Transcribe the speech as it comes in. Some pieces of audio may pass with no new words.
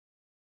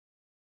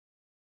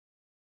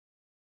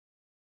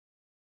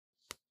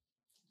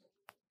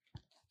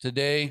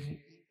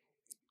Today,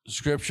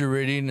 scripture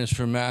reading is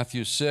from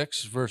Matthew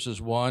 6, verses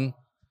 1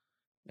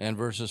 and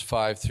verses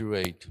 5 through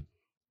 8.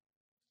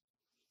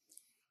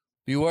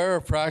 Beware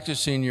of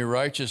practicing your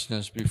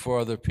righteousness before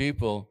other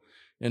people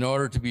in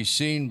order to be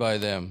seen by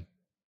them,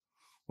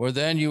 for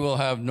then you will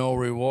have no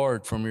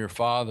reward from your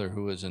Father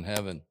who is in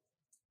heaven.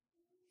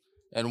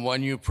 And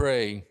when you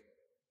pray,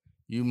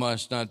 you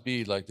must not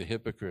be like the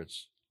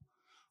hypocrites,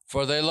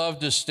 for they love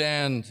to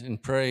stand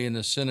and pray in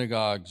the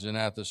synagogues and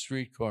at the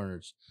street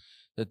corners,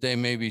 that they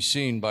may be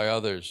seen by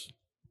others.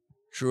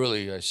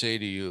 Truly, I say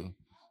to you,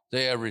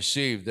 they have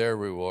received their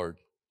reward.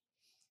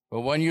 But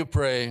when you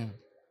pray,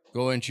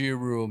 go into your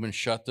room and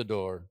shut the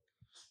door,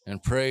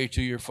 and pray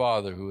to your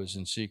Father who is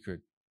in secret.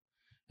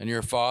 And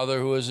your Father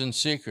who is in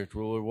secret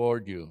will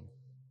reward you.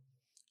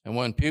 And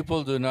when you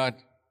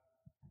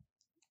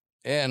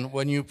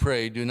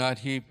pray, do not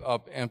heap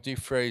up empty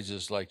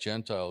phrases like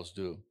Gentiles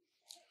do,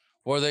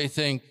 for they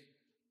think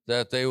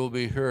that they will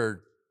be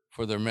heard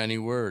for their many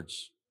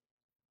words.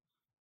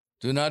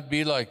 Do not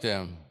be like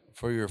them,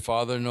 for your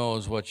Father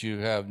knows what you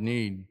have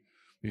need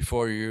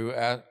before you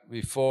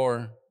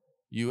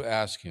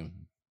ask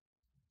him.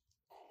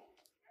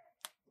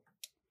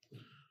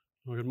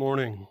 Well, good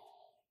morning.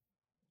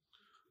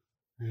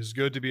 It is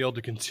good to be able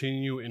to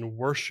continue in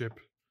worship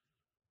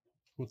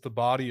with the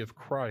body of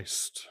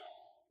Christ.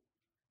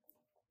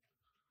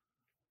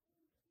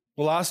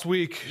 Well, last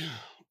week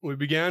we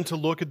began to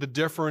look at the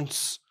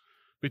difference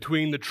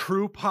between the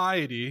true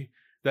piety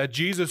that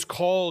Jesus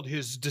called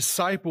his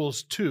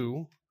disciples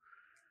to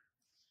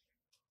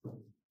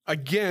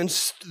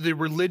against the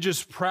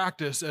religious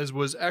practice as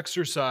was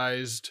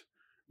exercised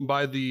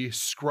by the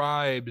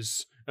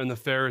scribes and the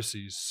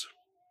Pharisees.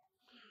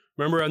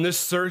 Remember, in this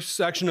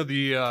section of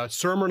the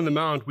Sermon on the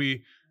Mount,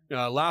 we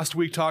last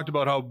week talked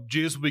about how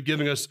Jesus will be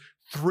giving us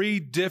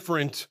three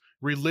different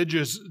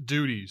religious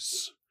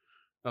duties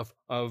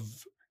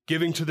of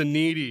giving to the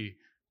needy,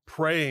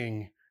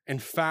 praying,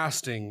 and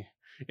fasting.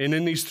 And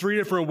in these three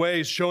different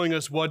ways, showing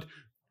us what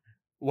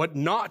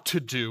not to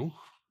do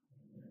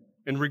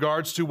in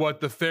regards to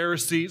what the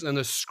Pharisees and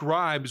the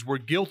scribes were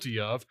guilty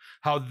of,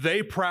 how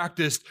they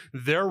practiced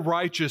their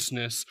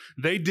righteousness.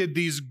 They did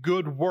these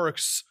good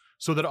works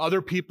so that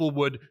other people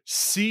would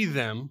see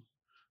them,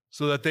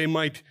 so that they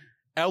might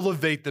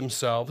elevate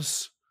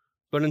themselves.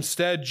 But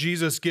instead,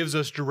 Jesus gives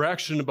us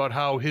direction about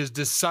how his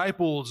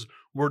disciples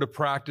were to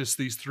practice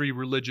these three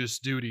religious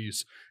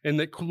duties, and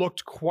that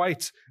looked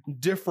quite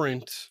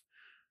different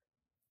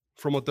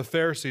from what the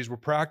Pharisees were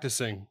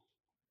practicing.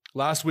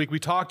 Last week, we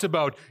talked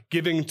about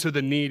giving to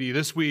the needy.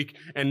 This week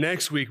and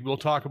next week, we'll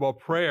talk about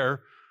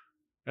prayer.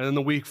 And then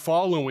the week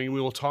following,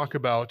 we will talk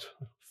about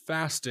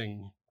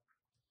fasting.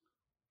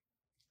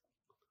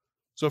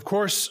 So, of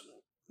course,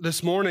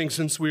 this morning,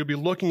 since we'll be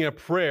looking at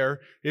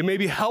prayer, it may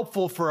be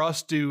helpful for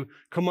us to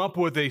come up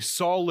with a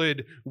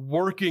solid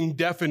working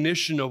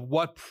definition of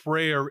what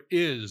prayer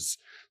is.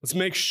 Let's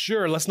make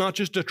sure, let's not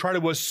just try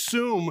to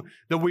assume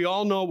that we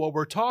all know what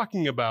we're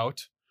talking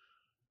about,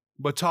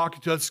 but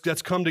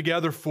let's come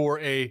together for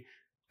a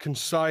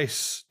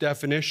concise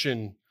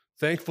definition.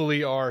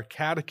 Thankfully, our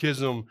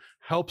catechism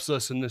helps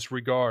us in this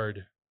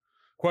regard.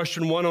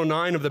 Question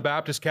 109 of the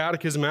Baptist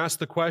Catechism asks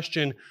the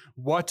question,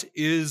 what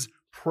is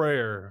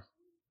prayer?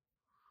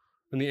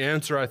 And the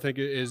answer, I think,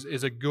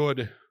 is a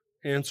good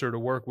answer to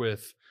work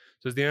with.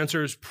 It says the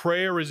answer is,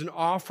 prayer is an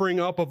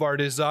offering up of our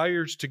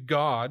desires to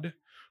God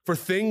for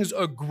things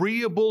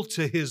agreeable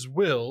to his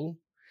will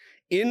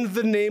in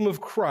the name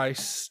of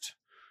Christ,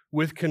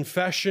 with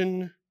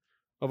confession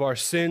of our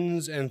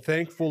sins and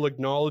thankful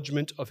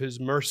acknowledgement of his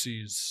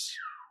mercies.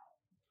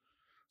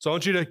 So I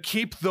want you to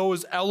keep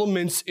those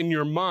elements in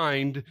your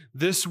mind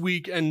this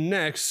week and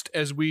next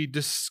as we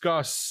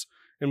discuss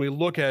and we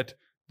look at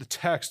the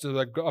text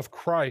of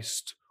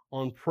Christ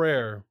on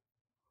prayer.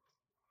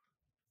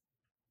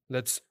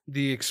 That's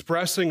the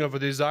expressing of the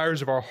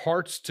desires of our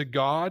hearts to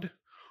God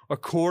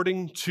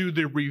according to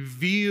the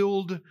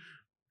revealed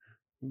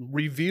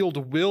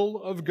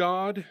will of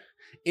God,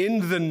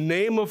 in the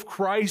name of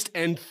Christ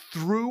and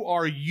through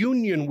our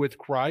union with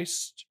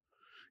Christ,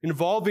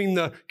 involving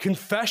the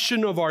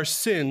confession of our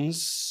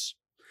sins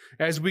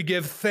as we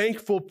give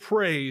thankful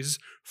praise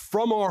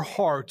from our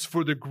hearts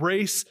for the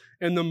grace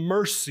and the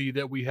mercy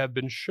that we have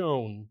been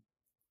shown.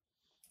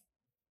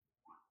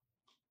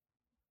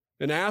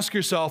 And ask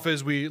yourself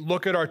as we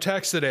look at our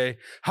text today,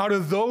 how do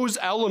those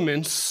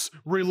elements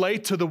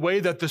relate to the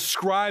way that the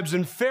scribes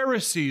and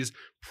Pharisees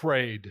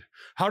prayed?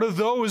 How do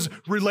those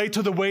relate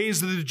to the ways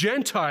that the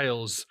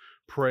Gentiles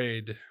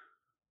prayed?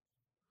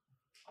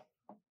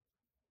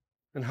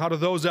 And how do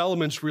those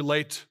elements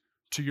relate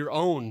to your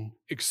own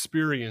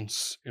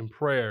experience in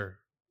prayer?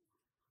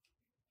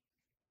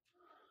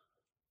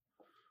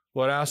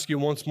 Well, I'd ask you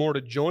once more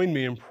to join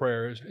me in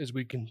prayer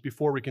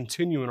before we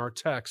continue in our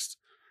text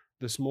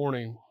this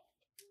morning.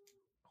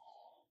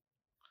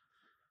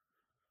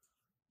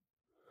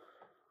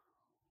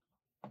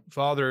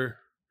 Father,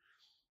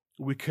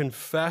 we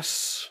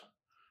confess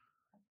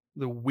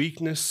the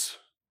weakness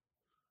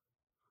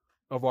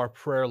of our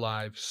prayer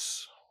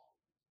lives.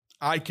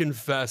 I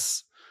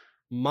confess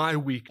my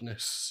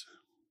weakness.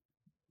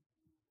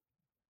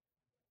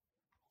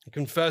 I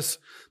confess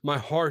my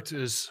heart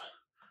is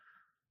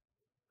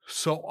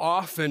so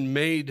often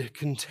made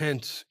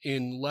content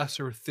in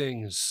lesser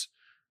things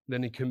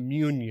than in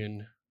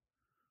communion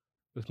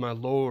with my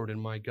Lord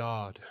and my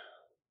God.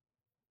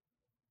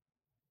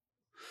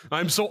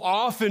 I'm so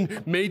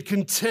often made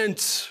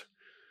content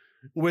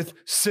with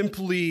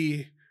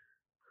simply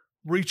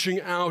reaching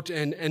out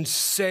and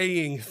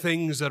saying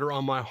things that are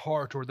on my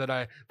heart or that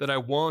I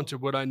want or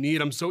what I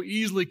need. I'm so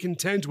easily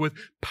content with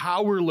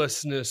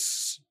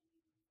powerlessness.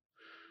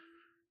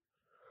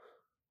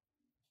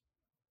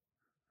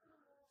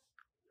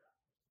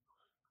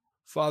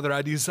 Father,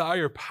 I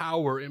desire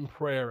power in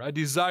prayer. I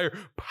desire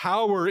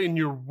power in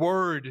your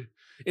word,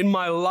 in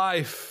my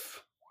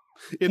life,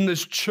 in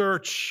this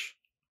church.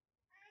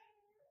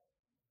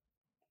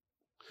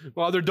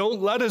 Father,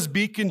 don't let us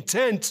be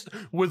content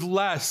with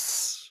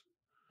less.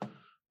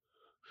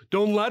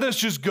 Don't let us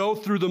just go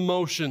through the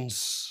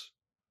motions.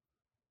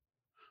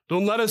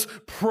 Don't let us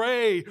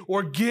pray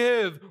or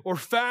give or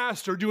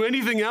fast or do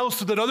anything else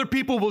so that other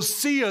people will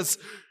see us.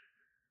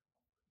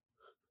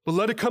 But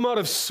let it come out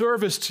of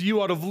service to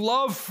you, out of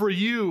love for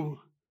you,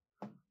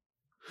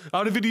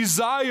 out of a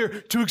desire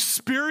to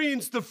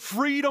experience the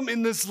freedom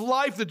in this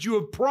life that you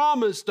have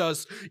promised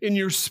us in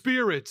your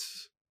Spirit.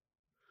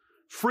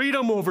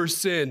 Freedom over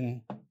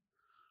sin,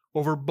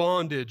 over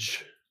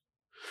bondage.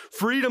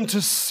 Freedom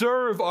to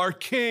serve our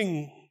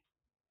King.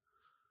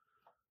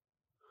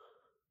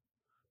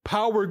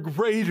 Power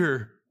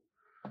greater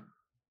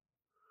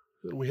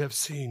than we have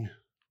seen.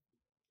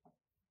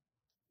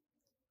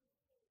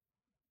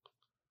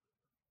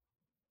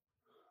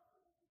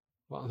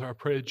 Father, I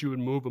pray that you would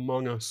move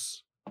among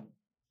us.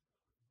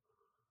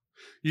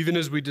 Even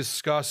as we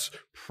discuss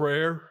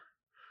prayer,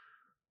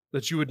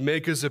 that you would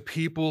make us a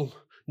people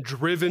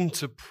driven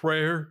to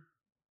prayer,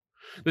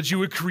 that you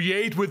would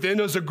create within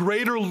us a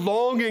greater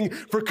longing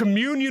for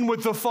communion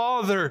with the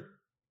Father.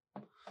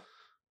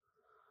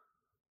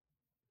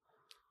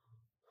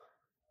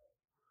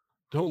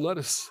 Don't let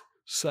us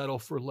settle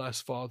for less,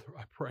 Father,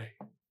 I pray.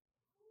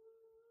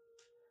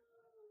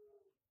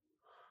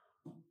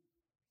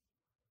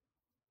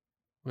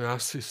 We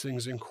ask these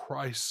things in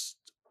Christ's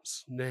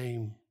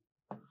name.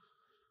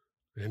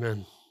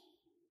 Amen.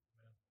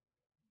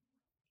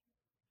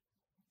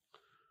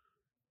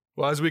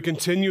 Well, as we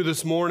continue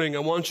this morning, I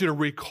want you to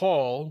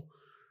recall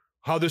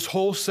how this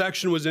whole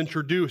section was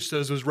introduced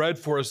as was read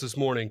for us this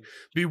morning.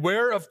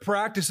 Beware of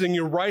practicing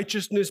your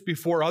righteousness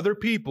before other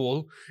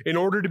people in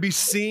order to be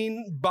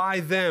seen by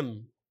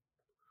them,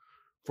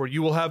 for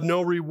you will have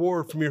no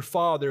reward from your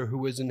Father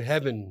who is in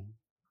heaven.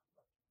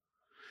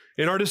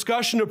 In our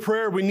discussion of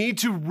prayer, we need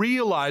to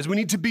realize, we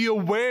need to be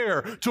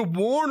aware, to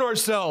warn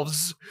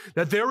ourselves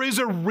that there is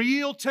a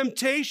real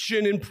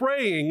temptation in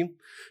praying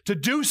to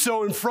do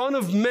so in front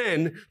of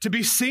men, to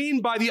be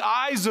seen by the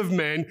eyes of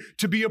men,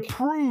 to be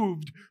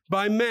approved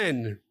by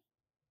men.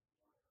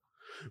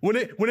 When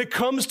it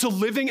comes to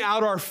living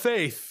out our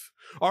faith,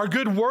 our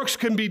good works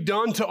can be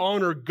done to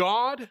honor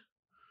God,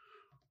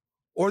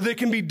 or they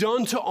can be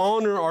done to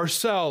honor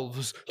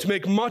ourselves, to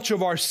make much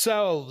of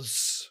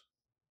ourselves.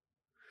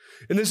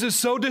 And this is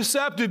so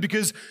deceptive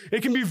because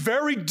it can be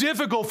very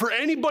difficult for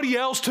anybody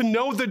else to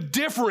know the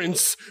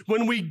difference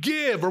when we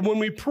give or when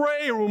we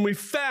pray or when we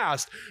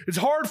fast. It's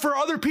hard for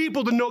other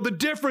people to know the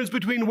difference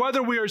between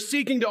whether we are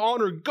seeking to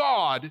honor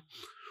God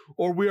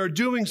or we are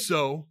doing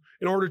so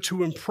in order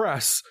to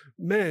impress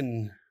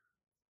men.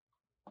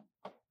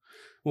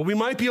 Well, we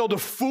might be able to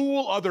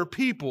fool other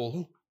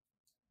people,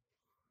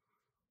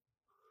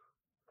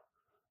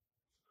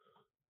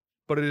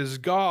 but it is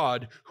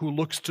God who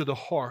looks to the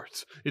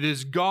heart. It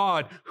is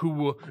God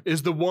who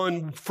is the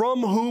one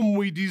from whom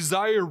we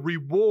desire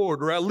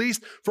reward, or at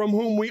least from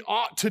whom we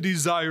ought to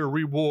desire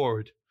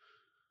reward.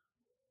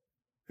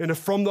 And if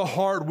from the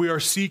heart we are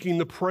seeking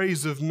the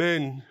praise of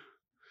men,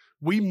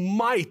 we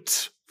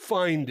might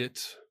find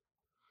it,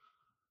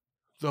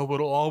 though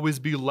it'll always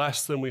be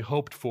less than we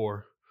hoped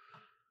for,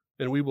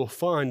 and we will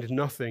find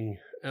nothing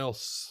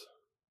else.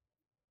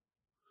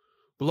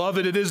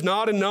 Beloved, it is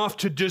not enough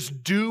to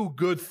just do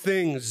good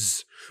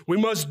things. We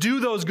must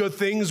do those good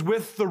things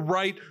with the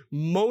right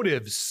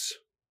motives.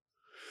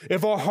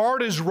 If our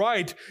heart is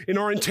right and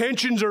our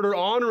intentions are to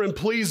honor and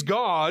please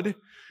God,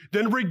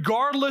 then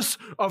regardless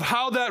of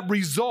how that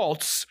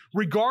results,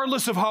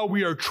 regardless of how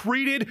we are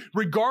treated,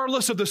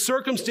 regardless of the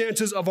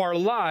circumstances of our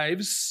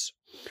lives,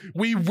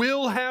 we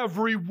will have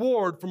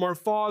reward from our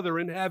Father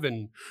in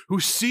heaven, who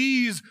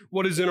sees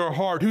what is in our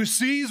heart, who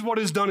sees what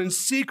is done in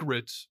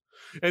secret,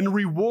 and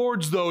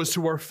rewards those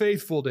who are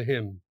faithful to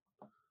him.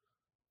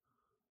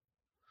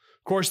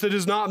 Of course, that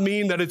does not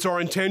mean that it's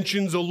our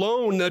intentions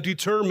alone that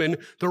determine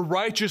the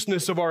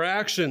righteousness of our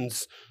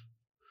actions.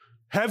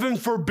 Heaven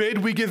forbid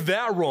we get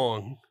that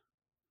wrong.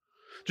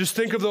 Just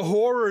think of the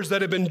horrors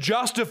that have been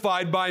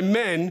justified by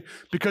men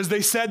because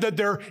they said that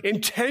their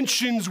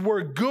intentions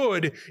were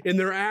good in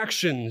their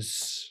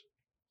actions.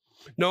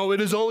 No,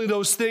 it is only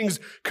those things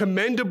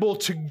commendable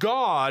to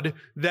God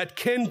that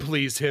can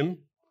please him,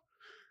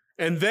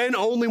 and then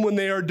only when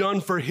they are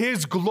done for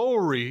his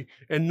glory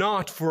and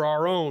not for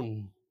our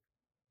own.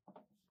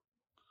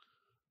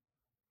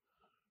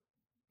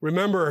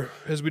 Remember,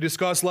 as we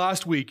discussed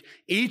last week,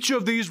 each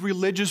of these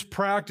religious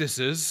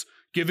practices,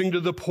 giving to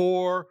the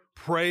poor,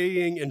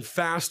 praying, and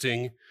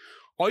fasting,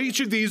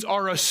 each of these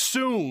are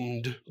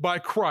assumed by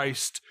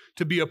Christ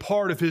to be a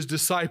part of his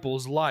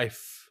disciples'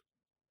 life.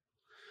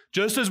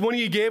 Just as when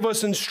he gave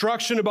us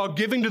instruction about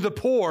giving to the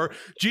poor,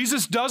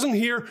 Jesus doesn't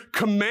here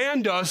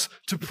command us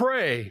to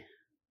pray.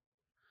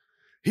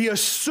 He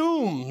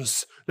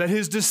assumes that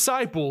his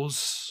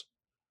disciples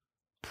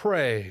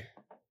pray.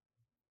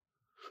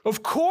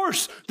 Of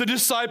course, the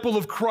disciple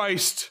of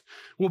Christ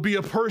will be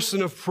a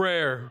person of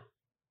prayer.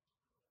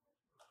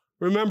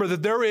 Remember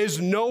that there is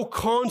no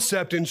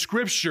concept in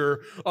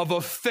Scripture of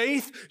a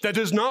faith that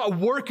does not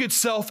work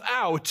itself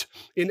out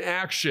in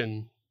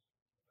action.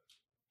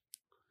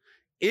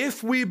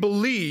 If we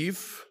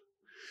believe,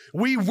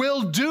 we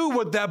will do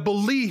what that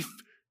belief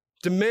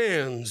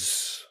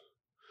demands.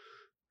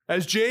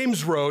 As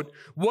James wrote,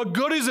 "What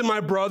good is it, my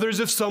brothers,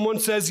 if someone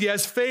says he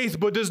has faith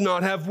but does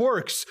not have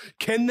works?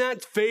 Can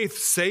that faith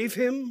save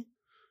him?"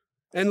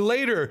 And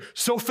later,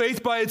 "So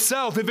faith by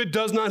itself, if it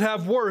does not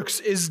have works,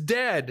 is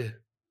dead."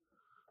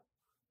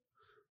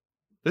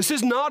 This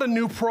is not a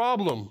new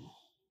problem.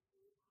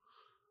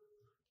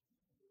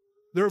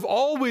 There have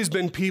always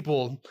been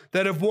people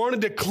that have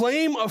wanted to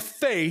claim a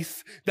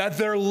faith that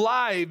their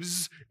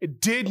lives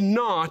did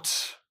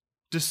not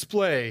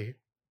display.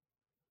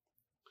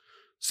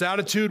 This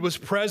attitude was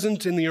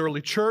present in the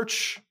early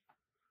church,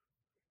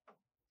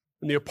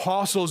 and the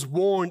apostles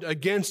warned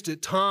against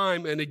it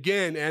time and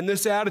again, and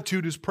this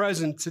attitude is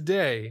present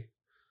today.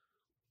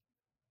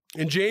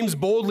 And James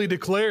boldly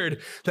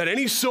declared that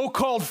any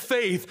so-called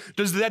faith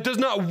that does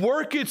not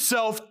work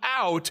itself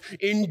out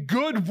in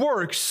good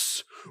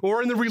works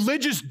or in the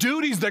religious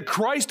duties that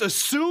Christ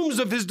assumes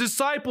of his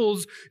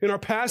disciples in our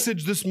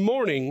passage this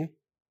morning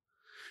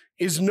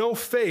is no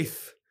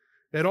faith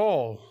at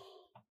all.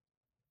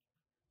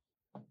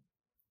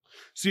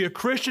 See, a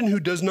Christian who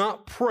does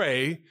not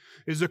pray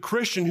is a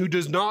Christian who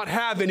does not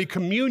have any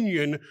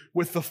communion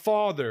with the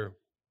Father.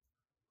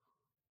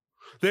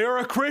 They are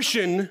a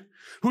Christian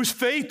whose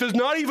faith does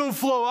not even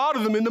flow out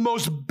of them in the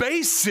most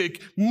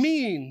basic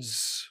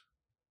means.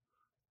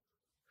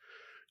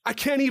 I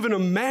can't even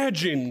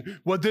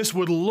imagine what this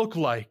would look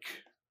like.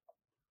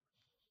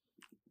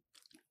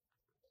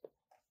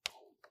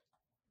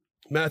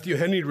 Matthew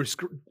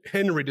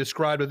Henry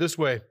described it this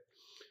way.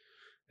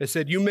 It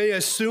said, "You may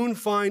as soon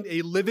find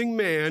a living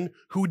man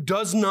who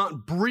does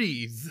not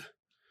breathe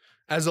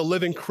as a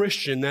living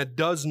Christian that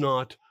does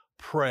not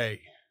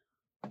pray."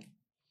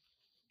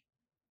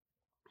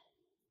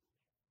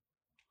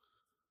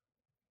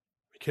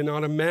 I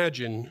cannot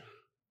imagine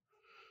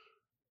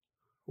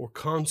or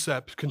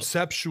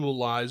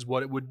conceptualize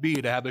what it would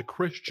be to have a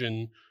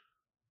Christian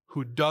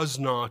who does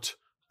not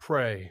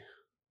pray.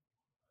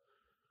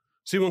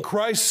 See, when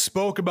Christ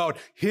spoke about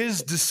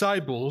his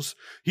disciples,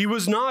 he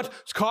was not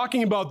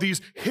talking about these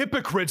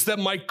hypocrites that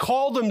might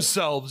call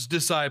themselves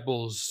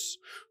disciples,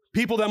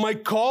 people that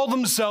might call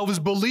themselves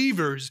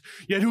believers,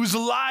 yet whose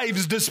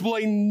lives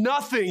display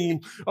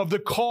nothing of the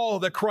call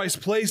that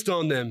Christ placed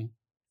on them.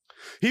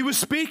 He was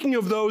speaking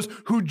of those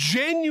who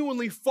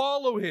genuinely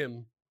follow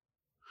him,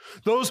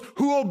 those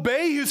who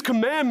obey his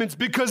commandments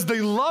because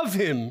they love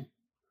him,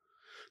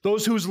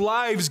 those whose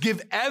lives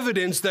give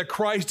evidence that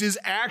Christ is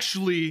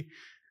actually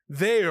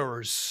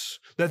theirs,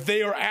 that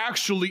they are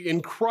actually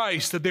in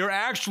Christ, that they are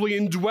actually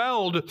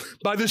indwelled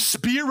by the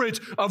Spirit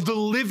of the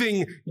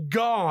living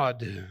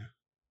God. And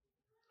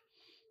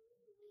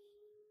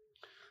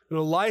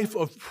a life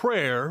of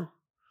prayer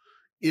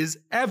is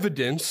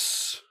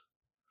evidence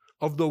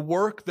of the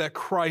work that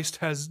Christ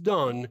has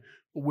done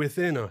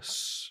within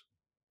us.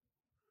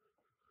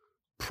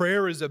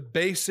 Prayer is a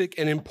basic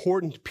and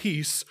important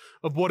piece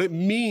of what it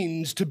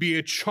means to be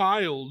a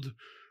child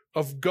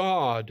of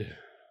God.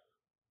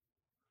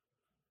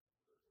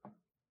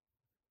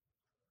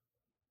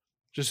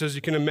 Just as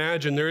you can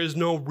imagine, there is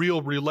no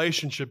real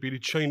relationship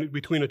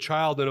between a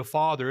child and a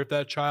father if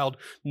that child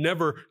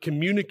never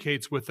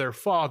communicates with their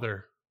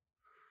father.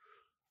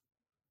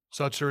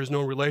 Such there is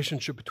no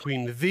relationship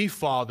between the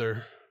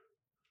father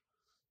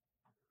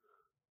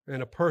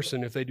and a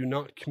person if they do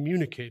not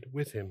communicate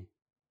with him.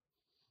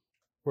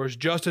 Whereas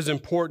just as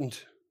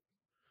important,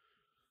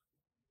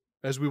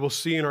 as we will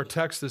see in our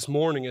text this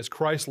morning, as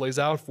Christ lays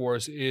out for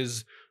us,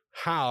 is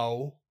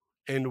how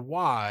and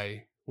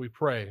why we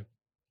pray.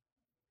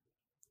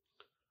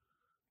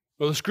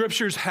 Well, the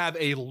scriptures have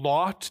a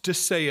lot to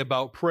say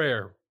about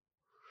prayer.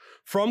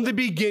 From the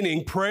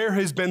beginning, prayer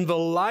has been the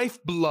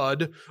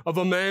lifeblood of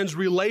a man's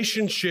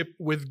relationship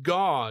with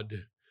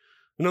God.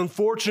 And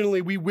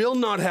unfortunately, we will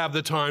not have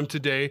the time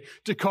today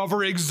to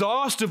cover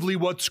exhaustively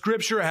what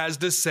Scripture has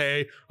to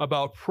say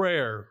about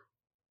prayer.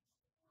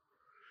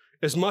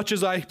 As much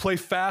as I play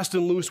fast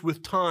and loose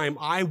with time,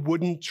 I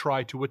wouldn't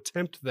try to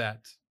attempt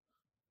that.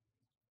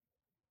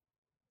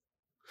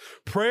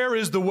 Prayer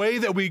is the way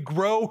that we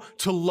grow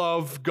to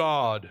love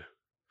God.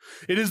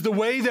 It is the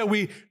way that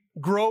we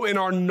grow in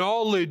our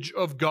knowledge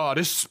of God,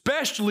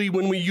 especially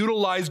when we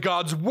utilize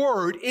God's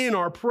word in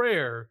our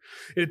prayer.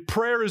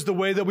 Prayer is the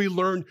way that we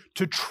learn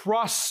to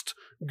trust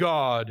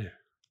God.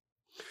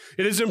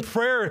 It is in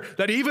prayer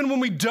that even when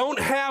we don't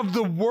have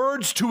the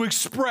words to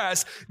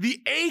express the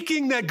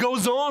aching that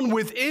goes on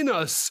within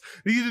us,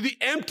 either the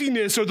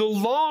emptiness or the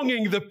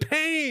longing, the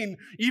pain,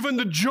 even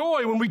the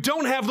joy, when we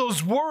don't have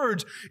those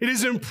words, it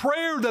is in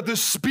prayer that the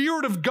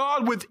Spirit of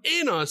God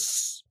within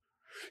us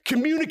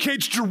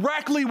communicates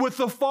directly with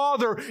the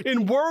Father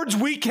in words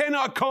we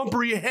cannot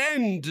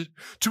comprehend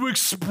to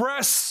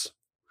express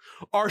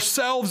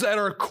ourselves at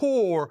our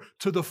core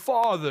to the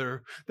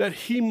Father, that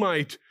He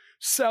might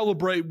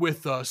celebrate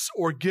with us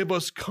or give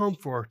us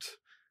comfort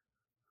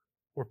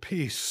or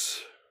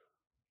peace.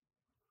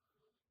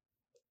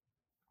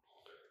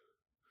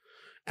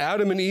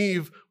 Adam and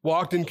Eve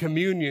walked in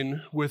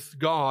communion with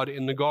God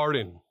in the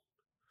garden.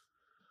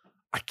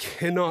 I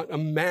cannot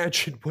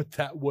imagine what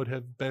that would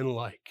have been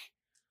like.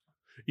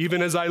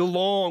 Even as I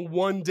long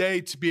one day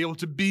to be able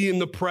to be in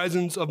the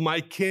presence of my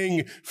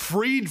King,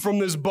 freed from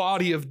this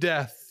body of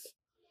death.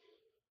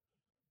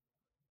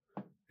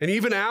 And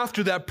even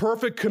after that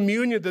perfect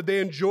communion that they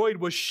enjoyed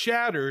was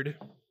shattered,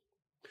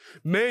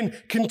 men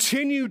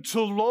continued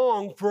to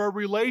long for a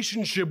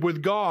relationship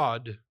with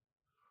God.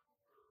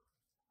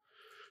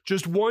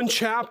 Just one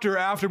chapter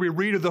after we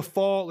read of the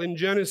fall in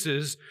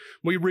Genesis,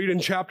 we read in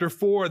chapter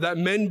 4 that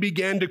men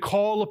began to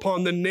call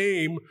upon the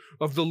name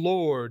of the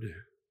Lord.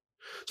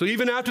 So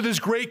even after this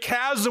great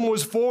chasm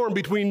was formed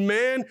between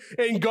man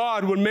and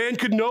God, when man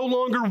could no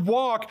longer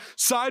walk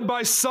side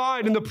by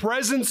side in the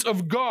presence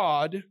of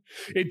God,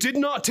 it did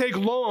not take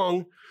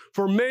long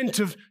for men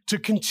to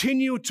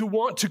continue to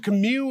want to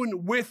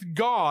commune with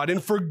God,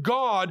 and for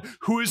God,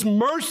 who is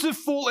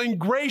merciful and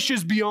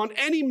gracious beyond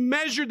any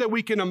measure that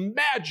we can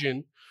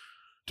imagine,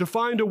 to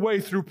find a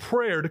way through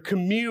prayer to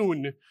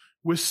commune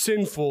with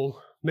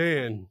sinful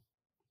man.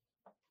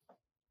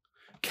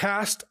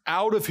 Cast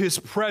out of his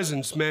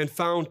presence, man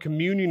found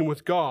communion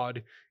with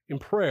God in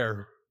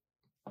prayer.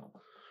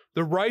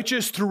 The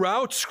righteous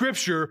throughout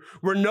Scripture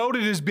were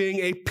noted as being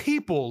a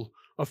people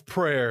of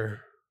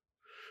prayer.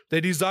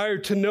 They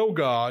desired to know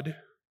God,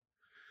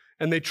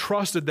 and they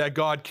trusted that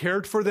God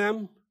cared for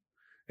them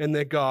and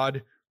that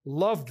God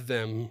loved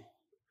them,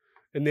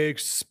 and they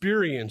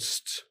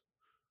experienced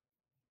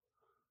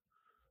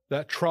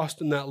that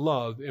trust and that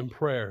love in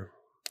prayer.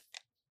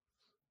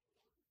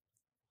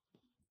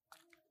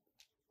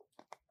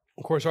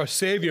 Of course, our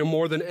Savior,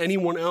 more than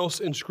anyone else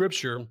in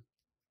Scripture,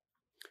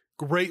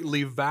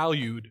 greatly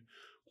valued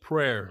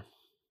prayer.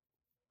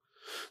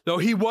 Though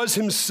he was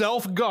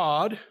himself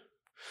God,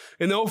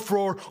 and though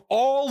for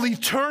all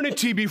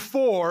eternity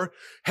before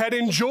had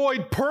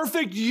enjoyed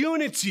perfect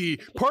unity,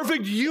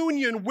 perfect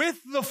union with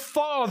the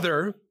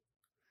Father,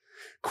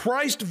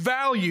 Christ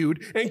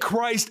valued and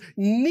Christ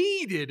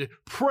needed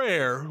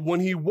prayer when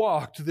he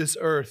walked this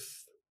earth.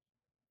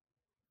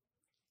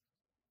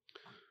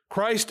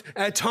 Christ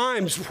at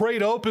times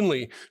prayed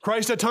openly.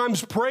 Christ at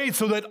times prayed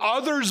so that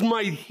others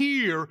might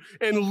hear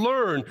and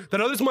learn, that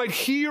others might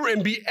hear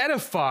and be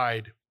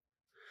edified.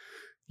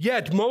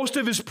 Yet most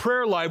of his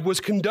prayer life was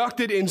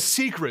conducted in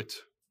secret.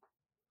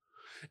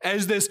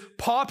 As this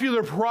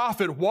popular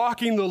prophet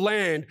walking the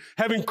land,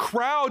 having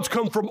crowds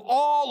come from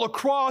all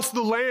across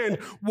the land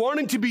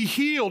wanting to be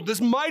healed, this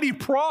mighty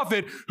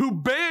prophet who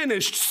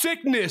banished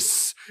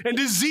sickness and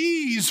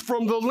disease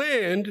from the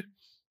land,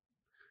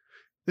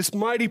 this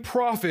mighty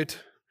prophet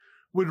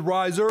would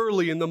rise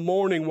early in the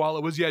morning while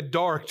it was yet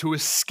dark to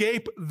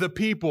escape the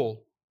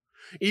people.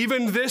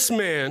 Even this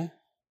man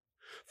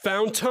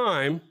found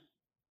time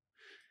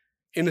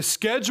in a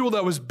schedule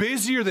that was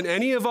busier than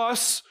any of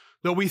us,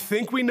 though we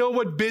think we know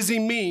what busy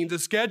means, a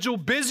schedule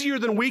busier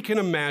than we can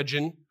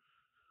imagine,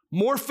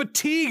 more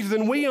fatigued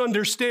than we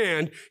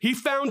understand. He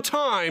found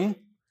time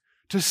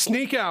to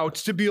sneak out,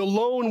 to be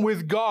alone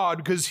with God,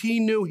 because he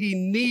knew he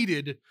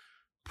needed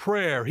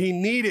prayer. He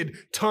needed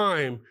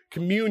time,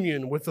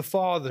 communion with the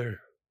Father.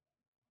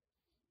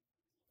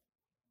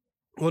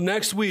 Well,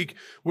 next week,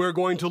 we're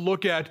going to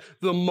look at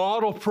the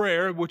model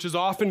prayer, which is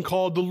often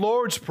called the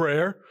Lord's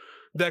Prayer,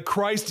 that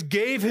Christ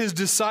gave his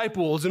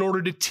disciples in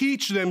order to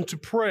teach them to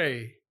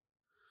pray.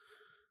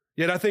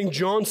 Yet I think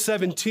John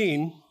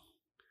 17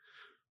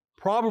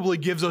 probably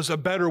gives us a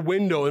better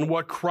window in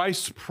what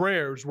Christ's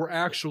prayers were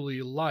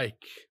actually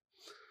like.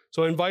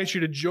 So I invite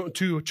you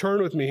to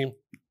turn with me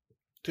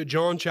to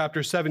John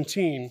chapter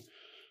 17,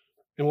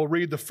 and we'll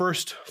read the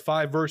first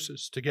 5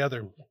 verses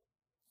together.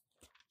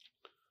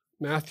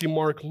 Matthew,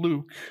 Mark,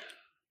 Luke,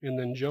 and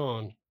then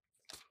John.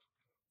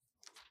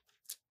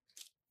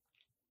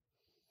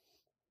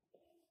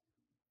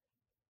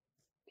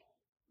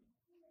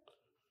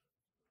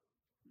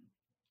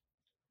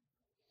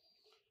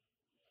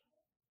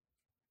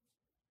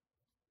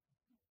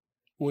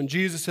 When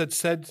Jesus had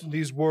said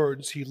these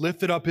words, he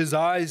lifted up his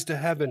eyes to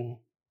heaven,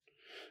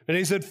 and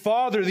he said,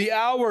 Father, the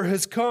hour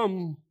has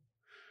come.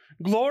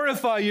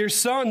 glorify your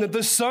Son, that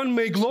the Son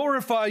may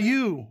glorify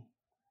you,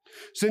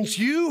 since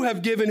you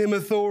have given him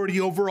authority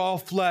over all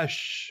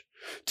flesh,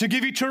 to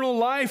give eternal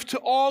life to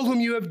all whom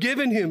you have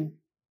given him.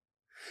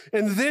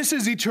 And this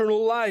is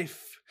eternal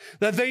life,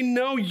 that they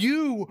know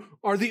you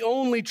are the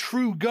only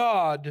true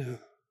God,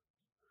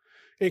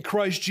 and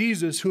Christ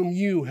Jesus, whom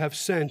you have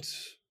sent.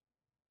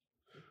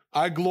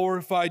 I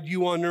glorified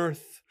you on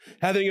earth,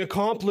 having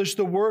accomplished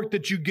the work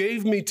that you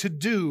gave me to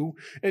do.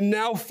 And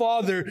now,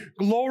 Father,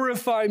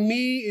 glorify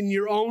me in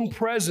your own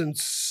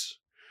presence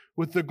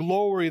with the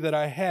glory that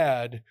I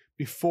had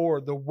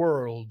before the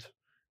world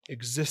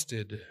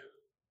existed.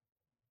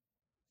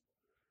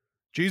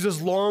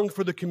 Jesus longed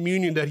for the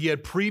communion that he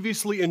had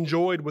previously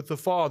enjoyed with the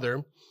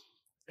Father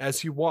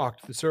as he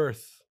walked this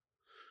earth.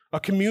 A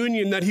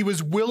communion that he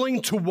was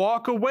willing to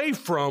walk away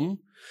from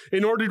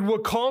in order to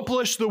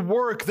accomplish the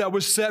work that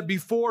was set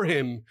before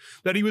him,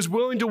 that he was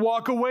willing to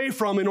walk away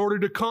from in order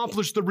to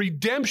accomplish the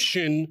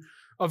redemption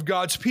of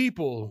God's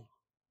people.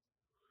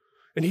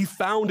 And he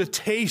found a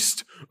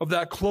taste of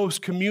that close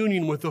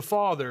communion with the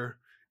Father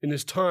in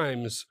his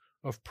times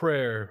of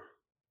prayer.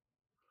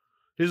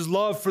 His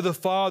love for the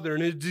Father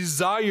and his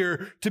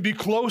desire to be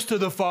close to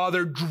the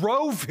Father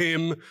drove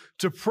him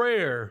to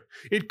prayer.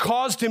 It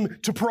caused him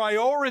to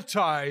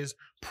prioritize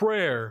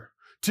prayer,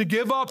 to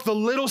give up the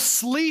little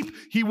sleep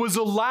he was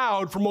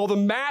allowed from all the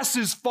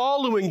masses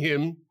following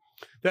him,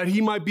 that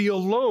he might be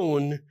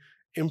alone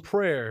in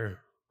prayer.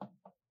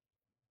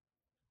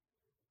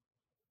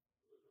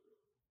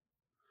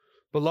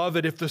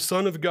 Beloved, if the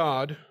Son of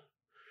God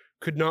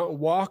could not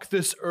walk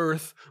this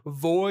earth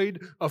void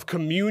of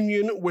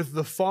communion with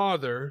the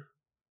Father,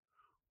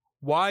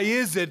 why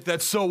is it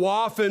that so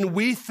often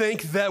we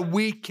think that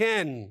we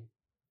can?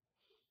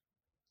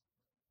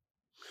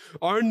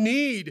 Our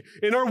need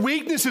and our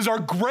weaknesses are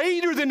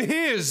greater than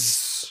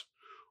his,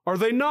 are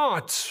they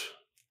not?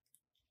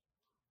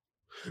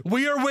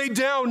 We are weighed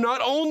down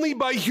not only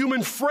by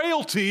human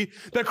frailty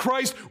that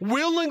Christ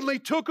willingly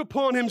took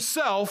upon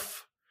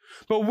himself,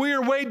 but we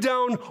are weighed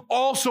down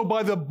also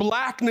by the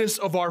blackness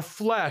of our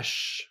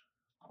flesh.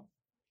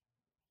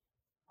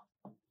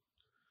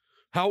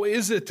 How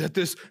is it that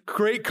this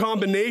great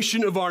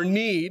combination of our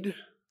need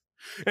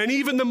and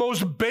even the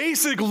most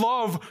basic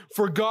love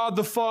for God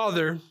the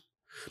Father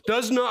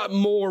does not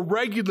more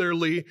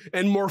regularly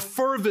and more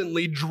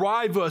fervently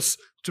drive us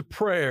to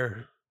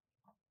prayer?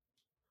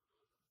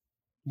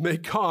 May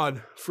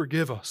God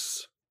forgive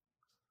us.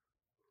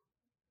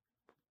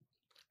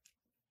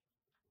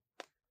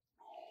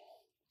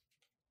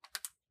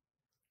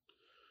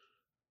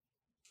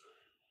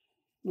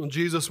 Well,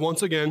 Jesus,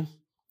 once again,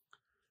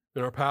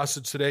 in our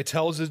passage today,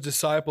 tells his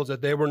disciples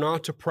that they were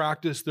not to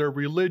practice their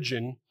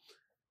religion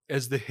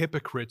as the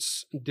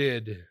hypocrites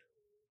did.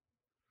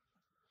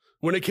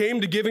 When it came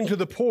to giving to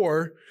the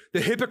poor,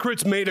 the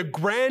hypocrites made a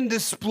grand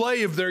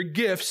display of their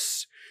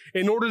gifts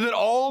in order that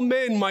all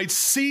men might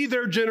see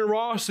their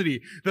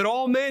generosity, that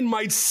all men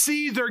might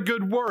see their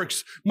good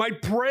works,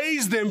 might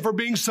praise them for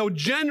being so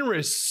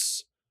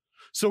generous,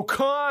 so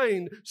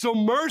kind, so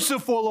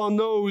merciful on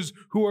those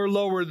who are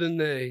lower than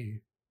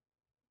they.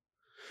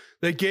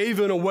 They gave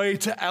in a way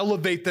to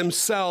elevate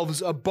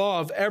themselves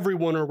above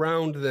everyone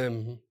around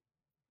them.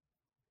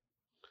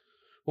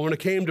 When it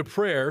came to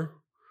prayer,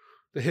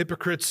 the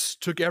hypocrites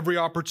took every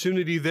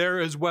opportunity there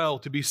as well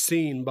to be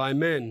seen by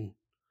men.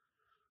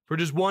 For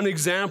just one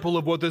example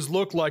of what this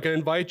looked like, I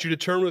invite you to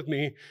turn with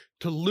me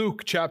to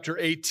Luke chapter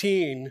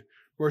 18,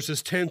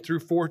 verses 10 through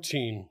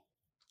 14.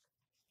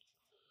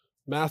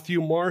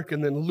 Matthew, Mark,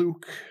 and then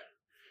Luke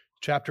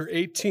chapter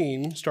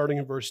 18, starting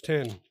in verse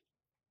 10.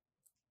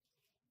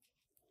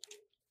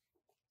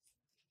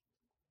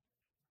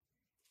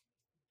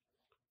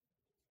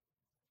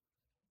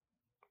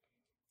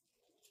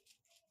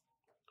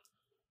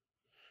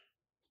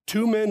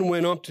 Two men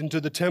went up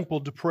into the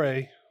temple to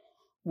pray,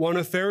 one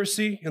a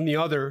Pharisee and the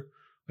other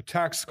a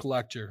tax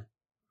collector.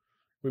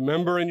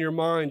 Remember in your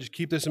mind, just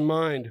keep this in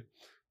mind,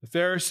 the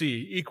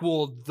Pharisee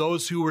equaled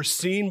those who were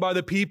seen by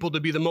the people to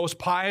be the most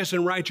pious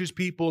and righteous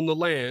people in the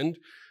land,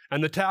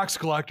 and the tax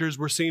collectors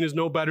were seen as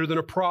no better than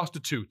a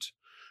prostitute.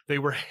 They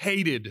were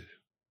hated,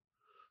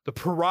 the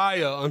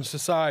pariah in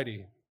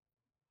society.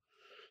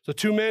 So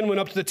two men went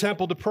up to the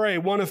temple to pray,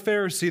 one a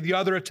Pharisee, the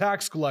other a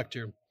tax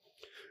collector.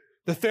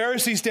 The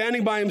Pharisee,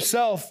 standing by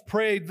himself,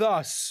 prayed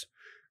thus,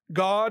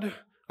 God,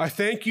 I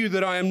thank you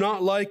that I am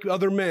not like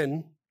other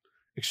men,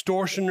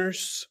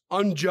 extortioners,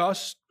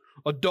 unjust,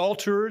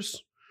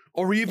 adulterers,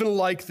 or even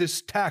like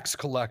this tax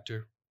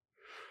collector.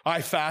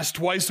 I fast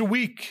twice a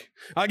week.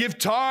 I give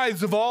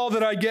tithes of all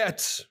that I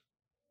get.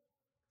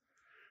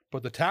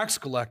 But the tax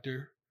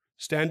collector,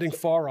 standing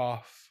far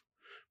off,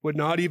 would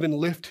not even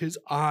lift his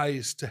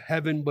eyes to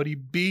heaven, but he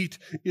beat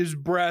his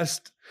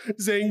breast,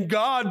 saying,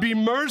 God, be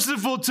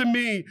merciful to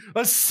me,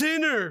 a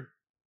sinner.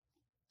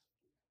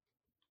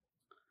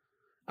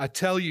 I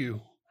tell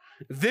you,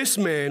 this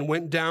man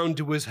went down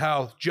to his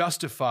house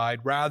justified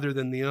rather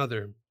than the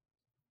other.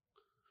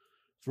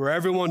 For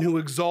everyone who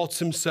exalts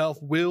himself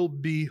will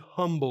be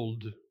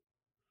humbled,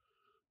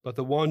 but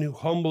the one who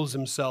humbles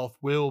himself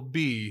will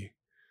be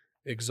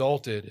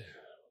exalted.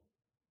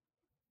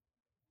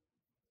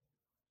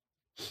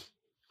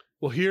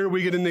 Well, here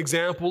we get an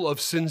example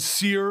of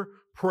sincere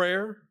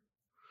prayer,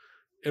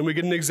 and we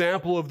get an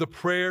example of the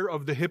prayer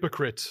of the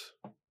hypocrite.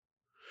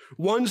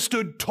 One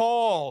stood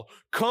tall,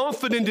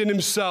 confident in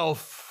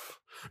himself,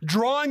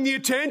 drawing the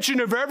attention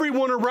of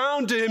everyone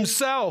around to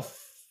himself.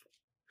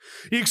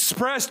 He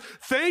expressed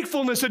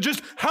thankfulness at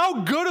just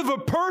how good of a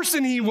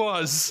person he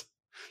was.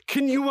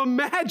 Can you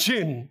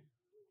imagine?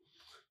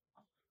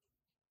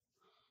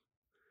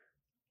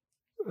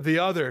 The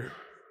other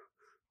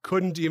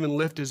couldn't even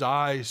lift his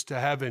eyes to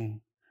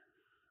heaven,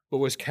 but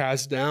was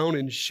cast down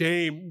in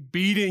shame,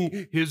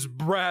 beating his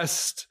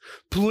breast,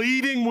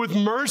 pleading with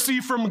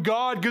mercy from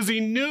God because he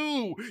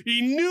knew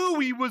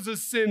he was a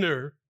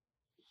sinner.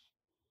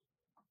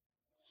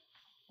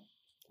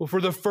 Well, for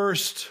the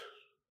first,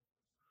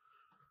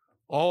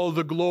 all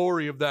the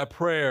glory of that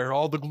prayer,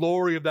 all the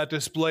glory of that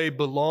display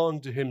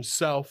belonged to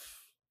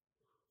himself.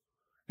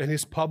 And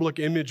his public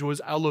image was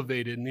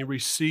elevated, and he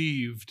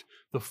received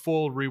the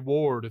full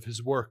reward of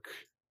his work.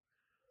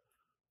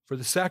 For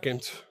the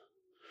second,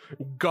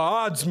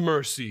 God's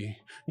mercy,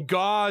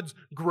 God's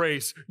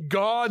grace,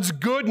 God's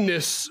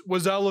goodness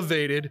was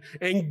elevated,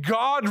 and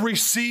God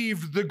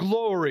received the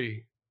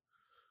glory.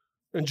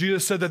 And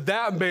Jesus said that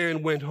that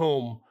man went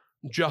home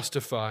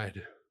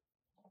justified.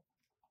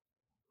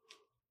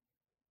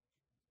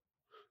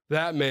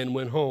 That man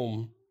went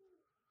home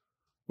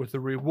with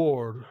the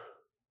reward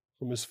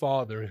from his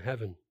Father in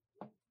heaven.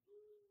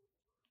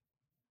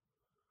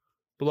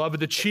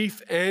 Beloved, the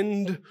chief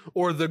end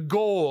or the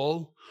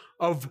goal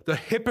of the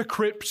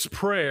hypocrite's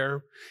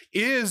prayer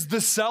is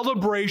the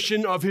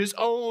celebration of his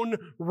own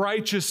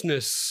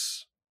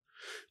righteousness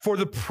for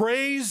the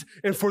praise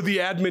and for the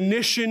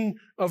admonition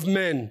of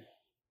men.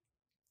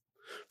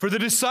 For the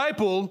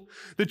disciple,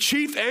 the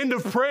chief end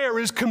of prayer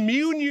is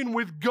communion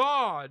with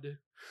God,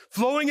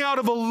 flowing out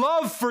of a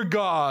love for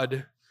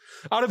God,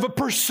 out of a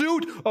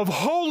pursuit of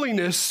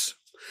holiness,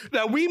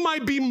 that we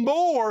might be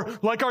more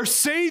like our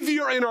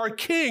Savior and our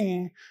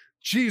King,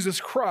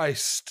 Jesus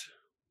Christ.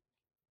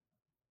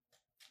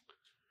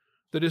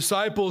 The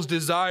disciples'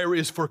 desire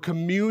is for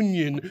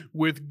communion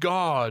with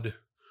God,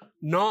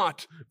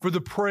 not for the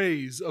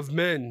praise of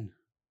men.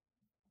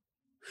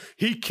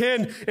 He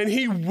can and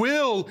he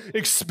will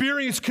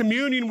experience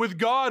communion with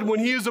God when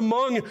he is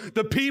among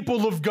the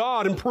people of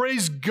God, and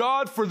praise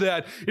God for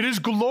that. It is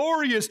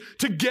glorious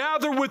to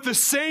gather with the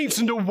saints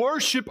and to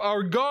worship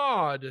our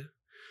God.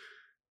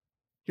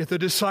 Yet the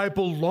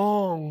disciple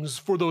longs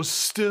for those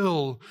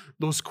still,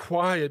 those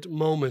quiet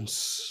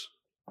moments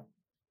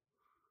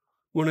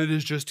when it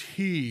is just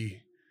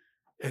he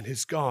and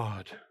his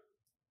God.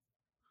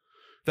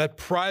 That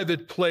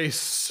private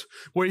place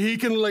where he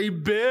can lay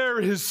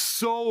bare his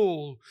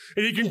soul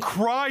and he can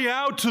cry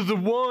out to the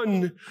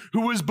one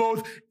who is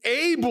both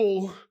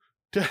able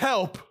to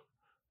help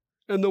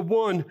and the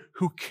one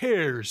who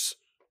cares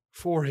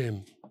for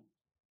him.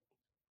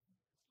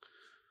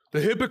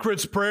 The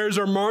hypocrite's prayers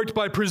are marked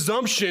by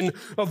presumption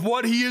of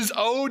what he is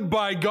owed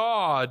by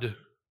God.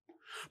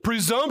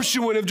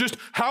 Presumption of just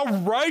how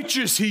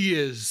righteous he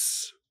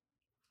is.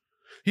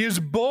 He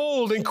is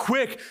bold and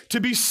quick to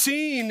be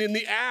seen in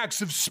the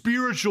acts of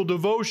spiritual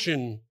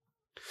devotion.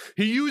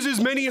 He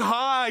uses many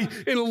high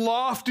and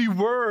lofty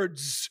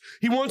words.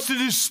 He wants to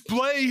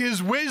display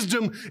his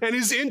wisdom and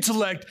his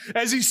intellect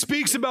as he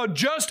speaks about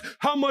just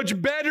how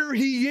much better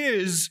he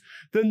is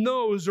than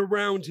those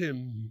around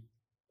him.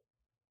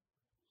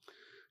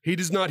 He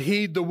does not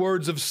heed the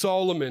words of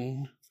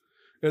Solomon,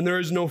 and there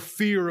is no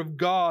fear of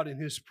God in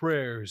his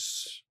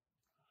prayers.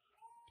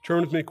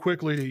 Turn with me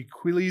quickly to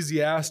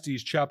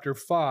Ecclesiastes chapter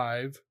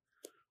 5,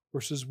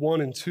 verses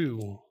 1 and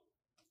 2.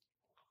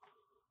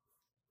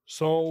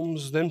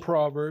 Psalms, then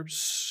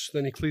Proverbs,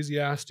 then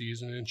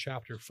Ecclesiastes, and then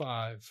chapter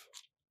 5.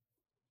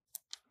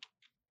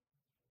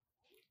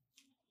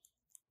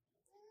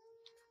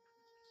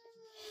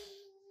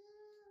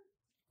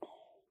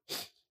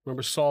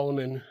 Remember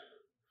Solomon,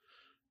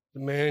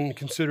 the man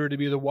considered to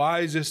be the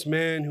wisest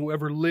man who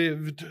ever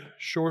lived,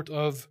 short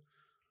of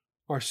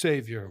our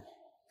Savior.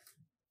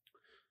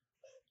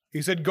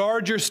 He said,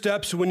 guard your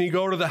steps when you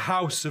go to the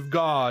house of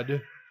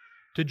God.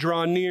 To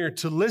draw near,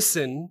 to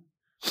listen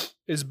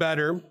is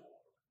better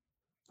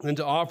than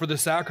to offer the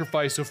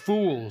sacrifice of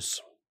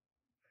fools.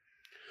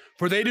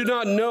 For they do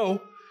not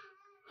know,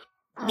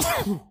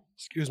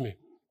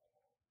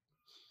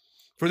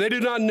 for they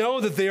do not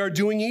know that they are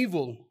doing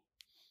evil.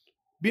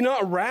 Be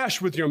not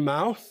rash with your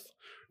mouth,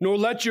 nor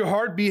let your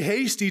heart be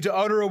hasty to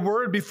utter a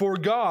word before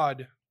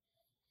God.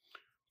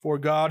 For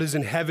God is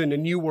in heaven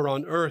and you are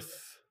on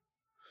earth.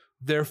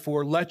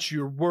 Therefore, let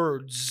your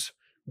words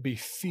be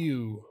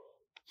few.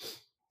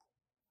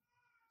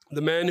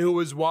 The man who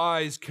is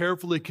wise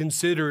carefully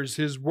considers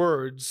his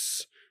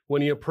words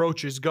when he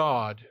approaches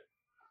God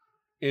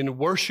in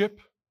worship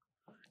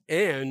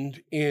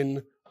and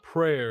in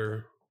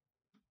prayer.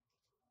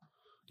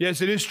 Yes,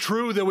 it is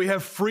true that we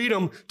have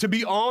freedom to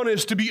be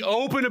honest, to be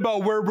open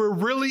about where we're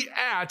really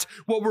at,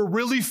 what we're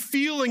really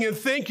feeling and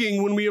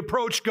thinking when we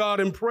approach God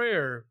in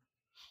prayer.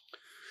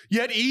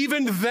 Yet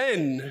even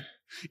then,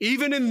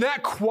 even in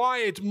that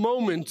quiet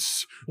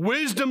moments,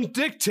 wisdom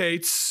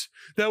dictates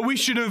that we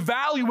should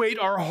evaluate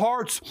our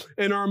hearts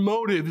and our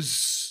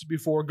motives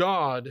before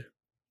God.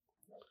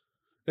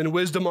 And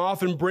wisdom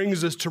often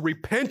brings us to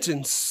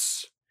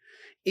repentance,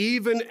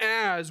 even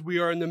as we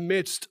are in the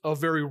midst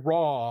of very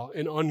raw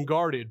and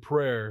unguarded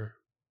prayer.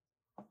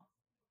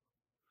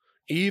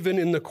 Even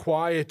in the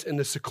quiet and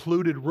the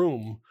secluded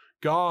room,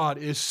 God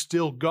is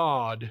still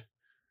God,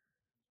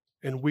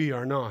 and we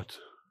are not.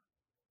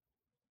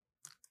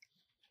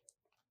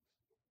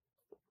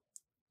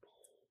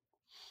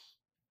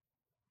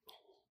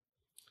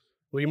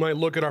 Well, you might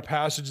look at our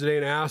passage today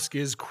and ask,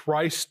 is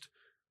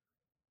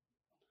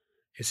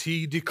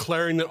he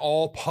declaring that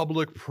all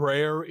public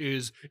prayer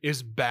is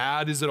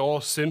bad? Is it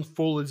all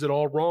sinful? Is it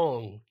all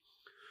wrong?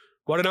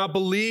 Well, I do not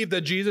believe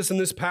that Jesus in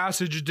this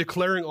passage is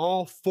declaring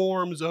all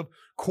forms of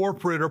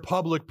corporate or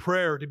public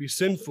prayer to be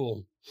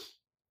sinful.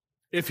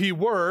 If he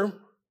were,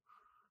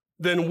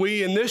 then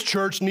we in this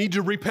church need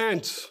to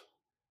repent.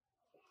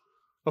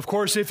 Of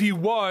course, if he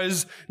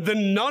was,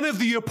 then none of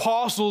the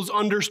apostles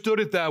understood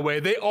it that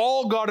way. They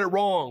all got it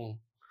wrong.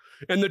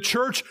 And the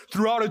church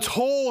throughout its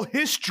whole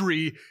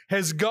history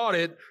has got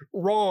it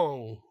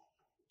wrong.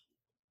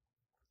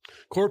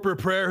 Corporate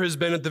prayer has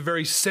been at the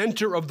very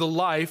center of the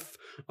life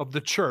of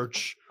the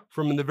church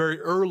from the very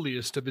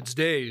earliest of its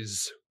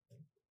days.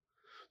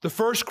 The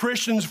first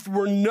Christians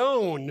were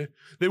known,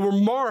 they were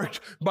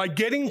marked by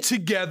getting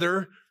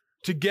together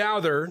to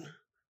gather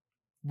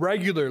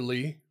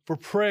regularly for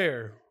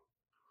prayer.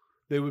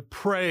 They would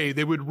pray,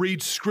 they would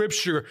read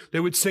scripture, they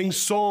would sing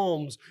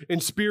psalms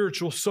and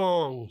spiritual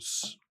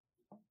songs.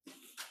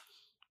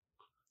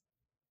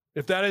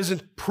 If that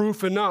isn't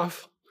proof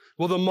enough,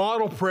 well, the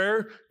model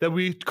prayer that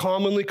we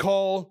commonly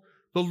call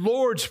the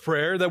Lord's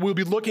Prayer that we'll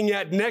be looking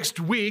at next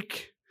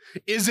week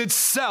is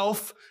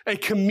itself a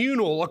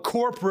communal, a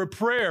corporate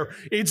prayer.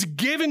 It's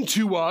given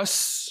to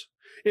us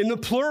in the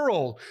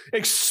plural,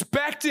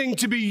 expecting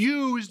to be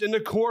used in a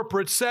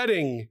corporate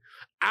setting.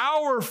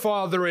 Our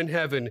Father in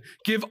heaven,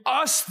 give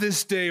us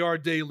this day our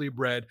daily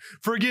bread.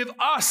 Forgive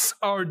us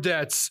our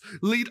debts.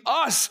 Lead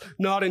us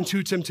not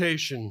into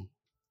temptation.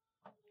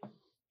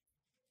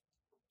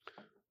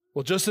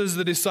 Well, just as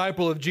the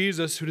disciple of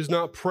Jesus who does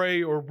not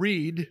pray or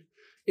read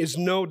is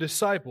no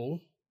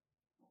disciple,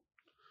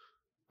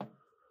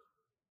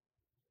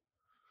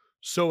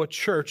 so a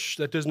church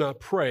that does not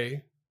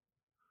pray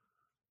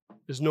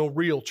is no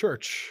real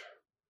church.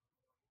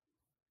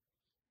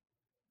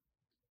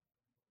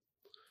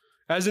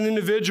 As an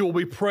individual,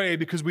 we pray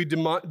because we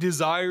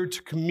desire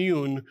to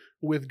commune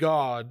with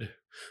God.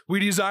 We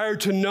desire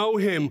to know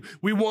Him.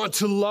 We want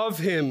to love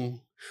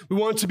Him. We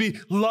want to be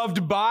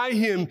loved by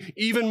Him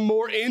even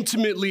more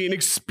intimately and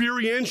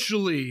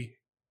experientially.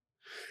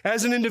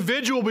 As an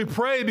individual, we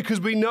pray because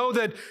we know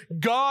that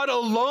God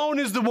alone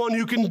is the one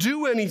who can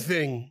do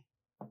anything.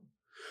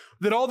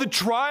 That all the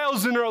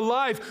trials in our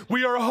life,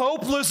 we are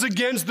hopeless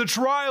against the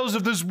trials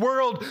of this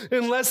world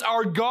unless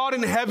our God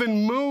in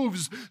heaven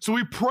moves. So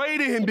we pray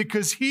to Him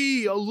because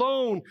He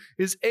alone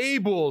is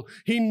able.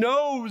 He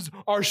knows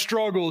our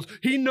struggles.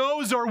 He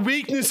knows our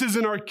weaknesses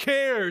and our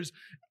cares,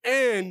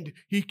 and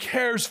He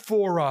cares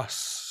for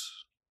us.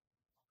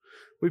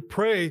 We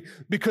pray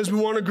because we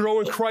want to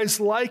grow in Christ's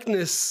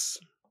likeness.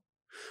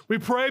 We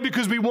pray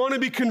because we want to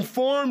be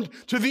conformed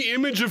to the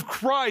image of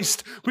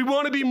Christ. We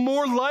want to be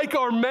more like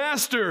our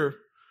Master.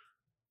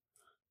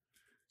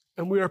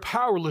 And we are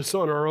powerless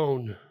on our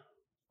own.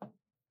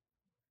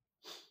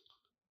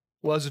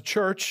 Well, as a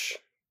church,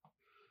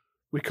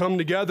 we come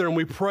together and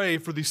we pray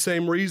for these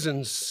same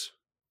reasons.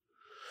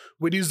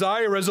 We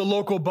desire as a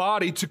local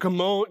body to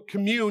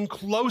commune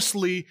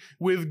closely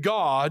with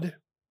God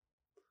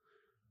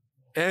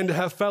and to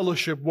have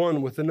fellowship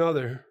one with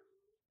another.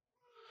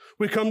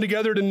 We come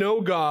together to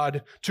know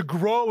God, to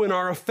grow in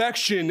our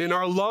affection and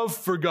our love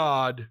for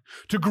God,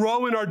 to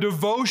grow in our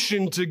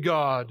devotion to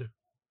God.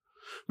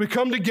 We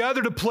come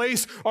together to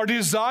place our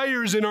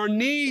desires and our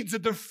needs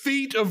at the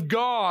feet of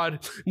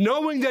God,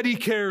 knowing that He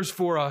cares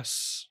for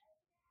us,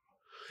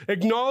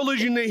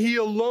 acknowledging that He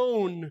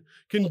alone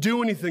can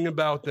do anything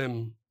about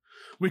them.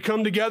 We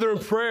come together in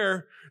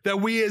prayer that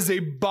we as a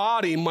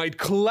body might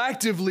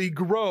collectively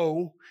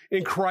grow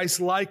in Christ's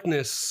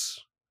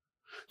likeness.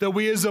 That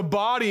we as a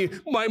body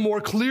might more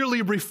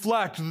clearly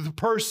reflect the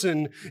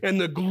person and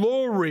the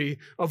glory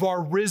of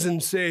our risen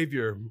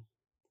Savior.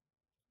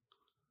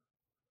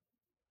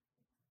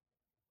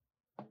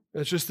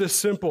 It's just this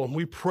simple.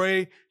 We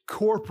pray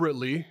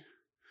corporately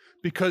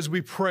because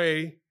we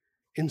pray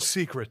in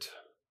secret.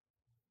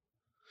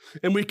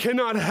 And we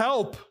cannot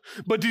help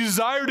but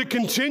desire to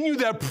continue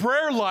that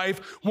prayer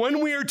life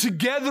when we are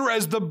together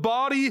as the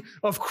body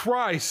of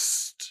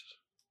Christ.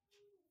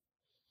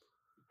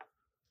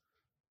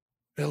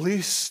 At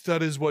least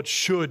that is what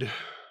should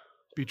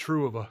be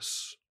true of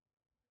us.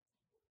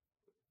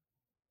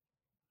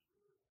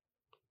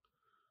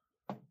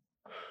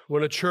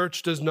 when a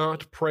church does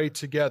not pray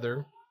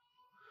together,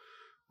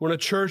 when a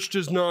church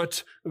does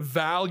not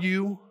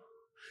value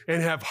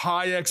and have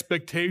high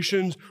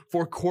expectations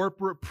for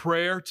corporate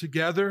prayer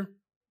together,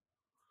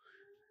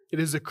 it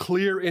is a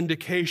clear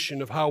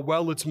indication of how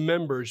well its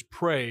members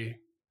pray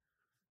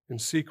in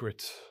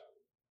secret.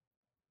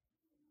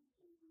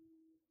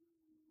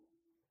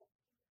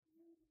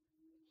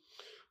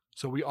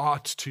 So we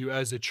ought to,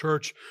 as a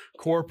church,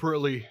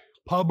 corporately,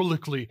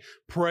 publicly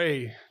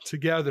pray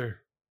together.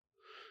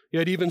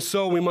 Yet even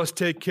so, we must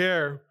take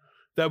care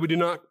that we do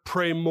not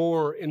pray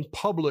more in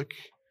public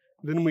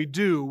than we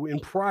do in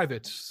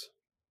private.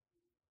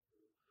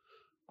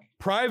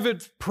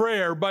 Private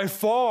prayer, by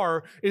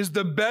far, is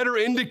the better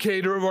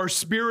indicator of our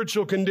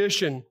spiritual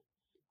condition.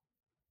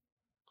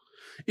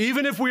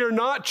 Even if we are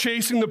not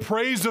chasing the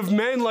praise of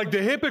men like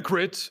the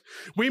hypocrites,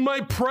 we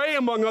might pray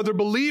among other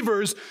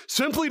believers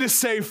simply to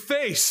save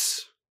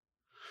face,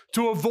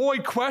 to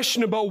avoid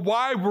question about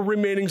why we're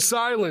remaining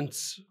silent.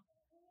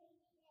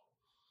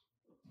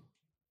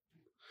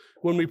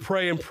 When we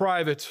pray in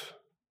private,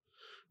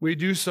 we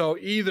do so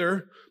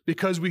either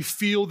because we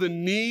feel the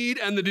need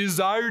and the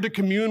desire to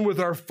commune with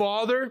our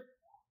Father,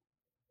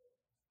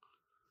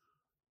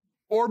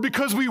 or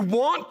because we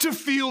want to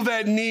feel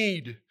that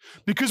need,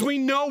 because we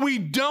know we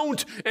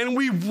don't and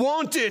we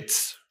want it.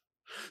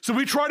 So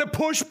we try to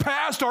push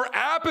past our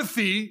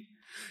apathy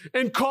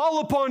and call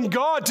upon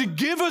God to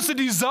give us a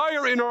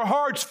desire in our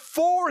hearts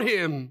for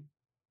Him.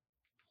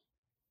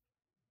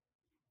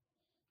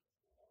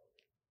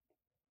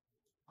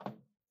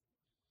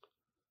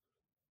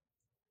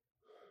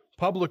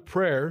 Public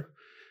prayer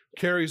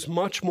carries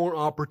much more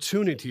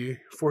opportunity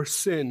for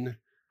sin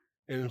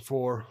and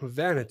for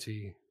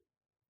vanity.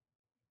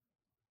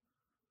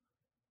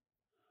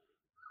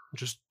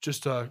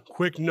 Just a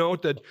quick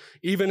note that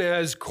even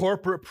as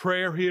corporate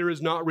prayer here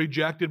is not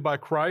rejected by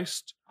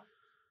Christ,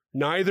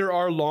 neither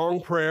are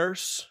long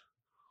prayers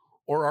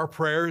or are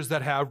prayers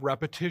that have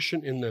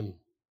repetition in them.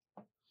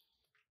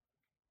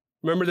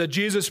 Remember that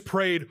Jesus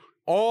prayed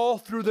all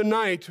through the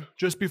night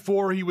just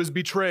before He was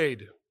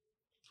betrayed.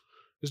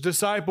 His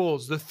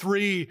disciples, the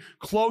three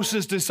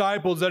closest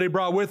disciples that He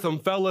brought with Him,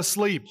 fell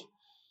asleep.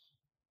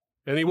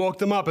 And He woke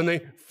them up and they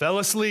fell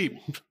asleep.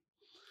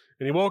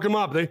 And He woke them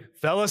up, they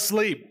fell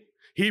asleep.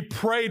 He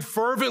prayed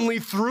fervently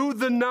through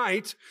the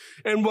night,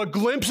 and what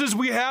glimpses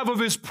we have of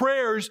His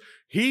prayers,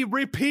 He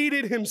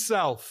repeated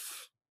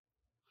Himself.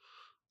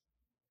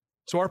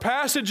 So our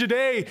passage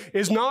today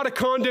is not a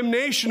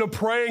condemnation of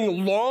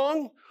praying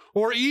long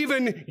or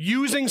even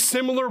using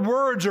similar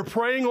words or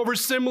praying over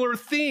similar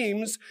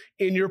themes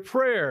in your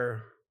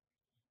prayer.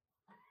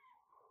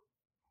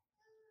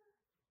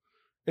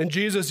 And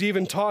Jesus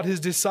even taught His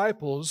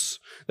disciples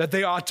that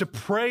they ought to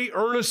pray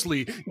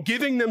earnestly,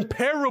 giving them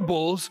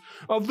parables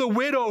of the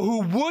widow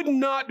who would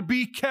not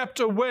be kept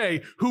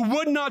away, who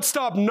would not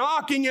stop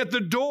knocking at the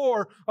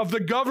door of the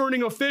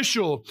governing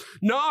official,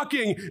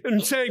 knocking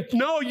and saying,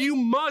 "No, you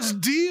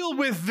must deal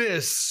with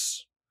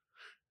this."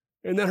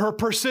 And that her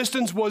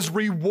persistence was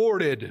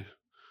rewarded.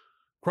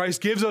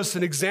 Christ gives us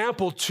an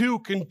example to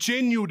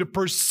continue to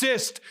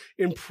persist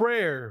in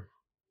prayer.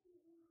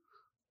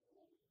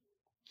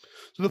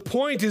 So the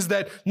point is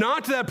that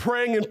not that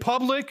praying in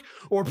public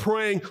or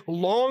praying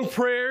long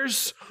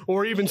prayers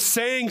or even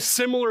saying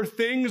similar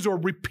things or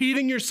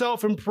repeating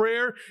yourself in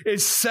prayer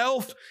is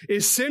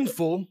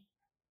sinful,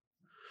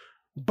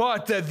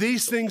 but that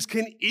these things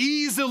can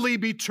easily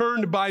be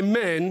turned by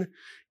men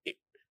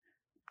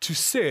to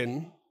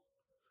sin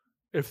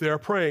if they are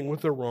praying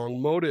with the wrong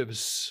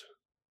motives.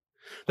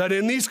 That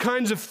in these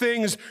kinds of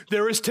things,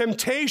 there is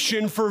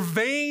temptation for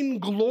vain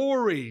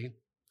glory.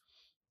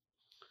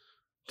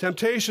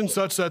 Temptation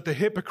such that the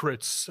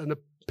hypocrites and the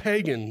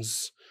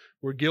pagans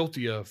were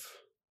guilty of.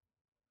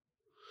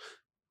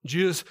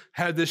 Jesus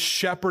had this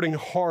shepherding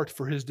heart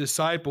for His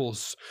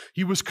disciples.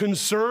 He was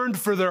concerned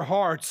for their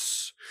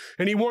hearts,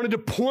 and He wanted to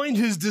point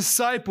His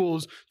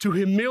disciples to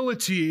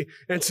humility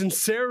and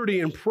sincerity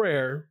in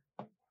prayer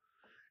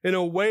and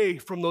away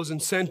from those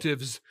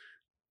incentives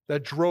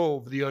that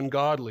drove the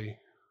ungodly.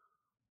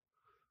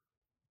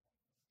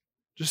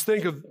 Just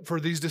think of, for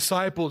these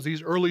disciples,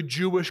 these early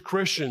Jewish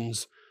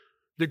Christians,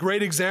 the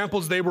great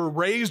examples they were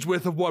raised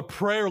with of what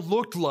prayer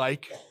looked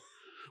like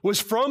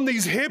was from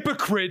these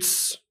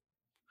hypocrites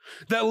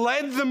that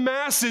led the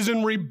masses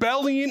in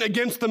rebellion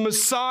against the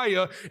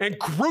Messiah and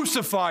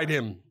crucified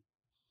Him.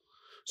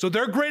 So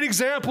their great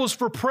examples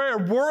for prayer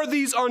were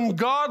these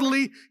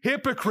ungodly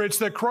hypocrites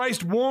that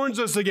Christ warns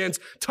us against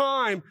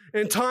time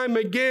and time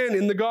again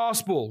in the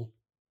gospel.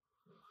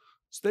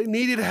 So they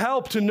needed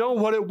help to know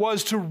what it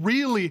was to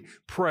really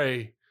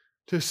pray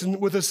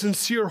with a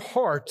sincere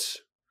heart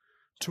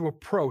to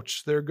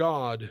approach their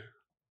God.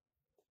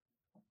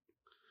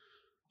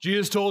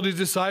 Jesus told His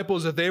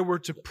disciples that they were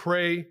to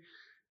pray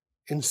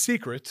in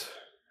secret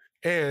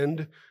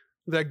and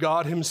that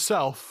God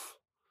Himself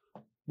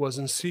was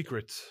in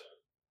secret.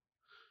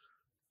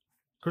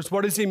 Of course,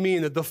 what does He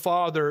mean that the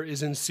Father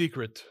is in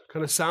secret?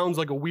 Kind of sounds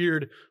like a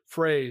weird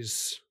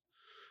phrase.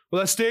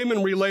 Well, that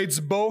statement relates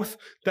both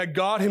that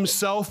God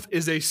himself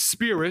is a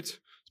spirit,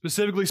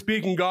 specifically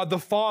speaking, God the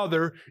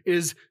Father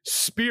is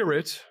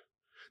spirit,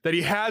 that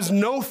he has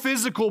no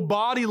physical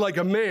body like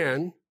a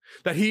man,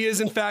 that he is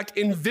in fact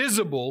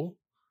invisible.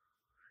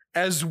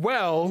 As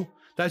well,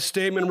 that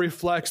statement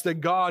reflects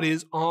that God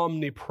is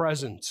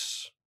omnipresent,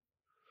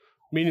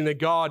 meaning that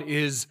God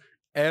is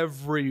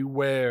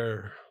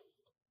everywhere.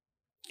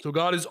 So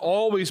God is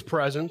always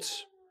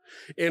present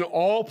in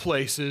all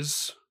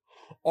places,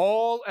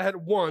 all at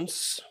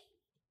once,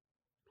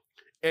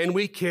 and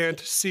we can't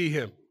see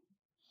him.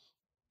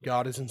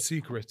 God is in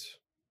secret.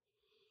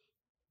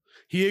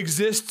 He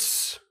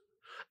exists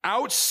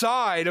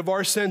outside of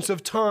our sense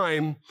of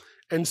time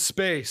and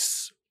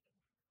space.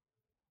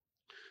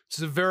 This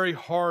is a very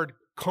hard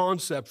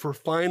concept for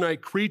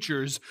finite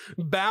creatures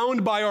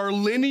bound by our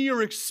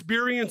linear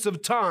experience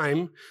of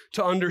time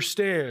to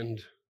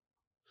understand.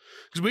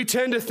 Because we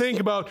tend to think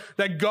about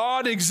that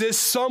God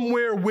exists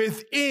somewhere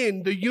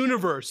within the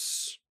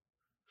universe.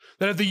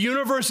 That if the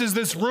universe is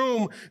this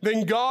room,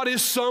 then God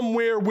is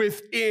somewhere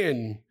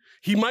within.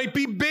 He might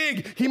be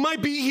big, he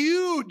might be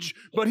huge,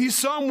 but he's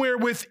somewhere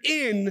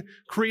within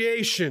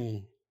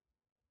creation.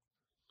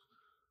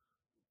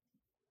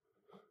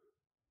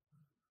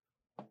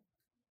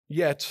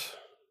 Yet,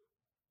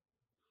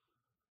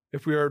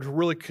 if we are to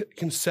really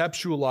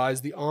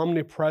conceptualize the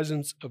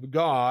omnipresence of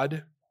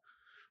God,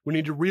 we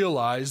need to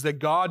realize that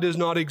God does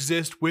not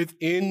exist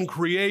within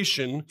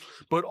creation,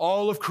 but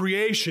all of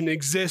creation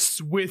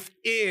exists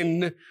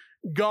within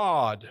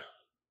God.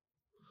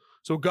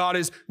 So God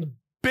is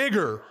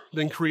bigger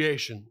than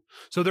creation.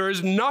 So there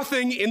is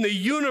nothing in the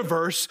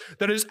universe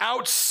that is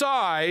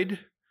outside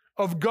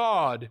of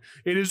God.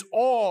 It is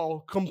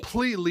all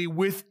completely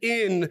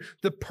within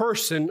the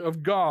person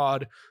of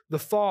God the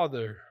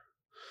Father.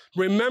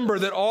 Remember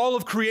that all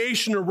of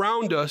creation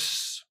around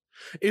us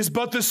is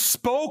but the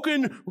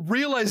spoken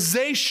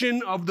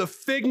realization of the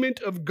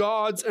figment of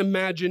God's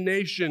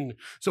imagination.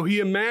 So he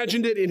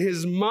imagined it in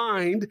his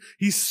mind.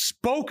 He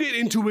spoke it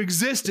into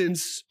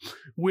existence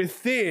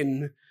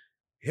within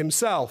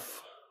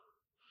himself.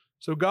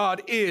 So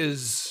God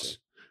is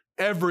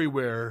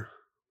everywhere,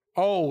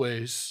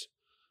 always,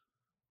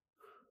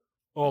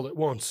 all at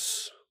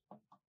once.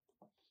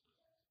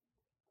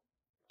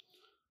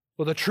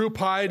 Well, the true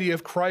piety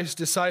of Christ's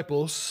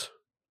disciples,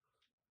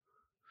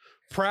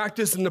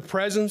 practiced in the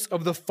presence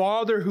of the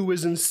Father who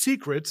is in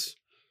secret,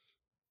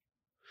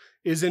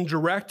 is in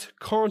direct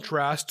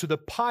contrast to the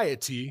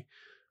piety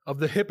of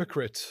the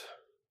hypocrite.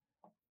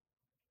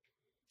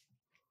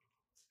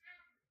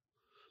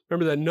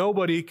 Remember that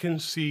nobody can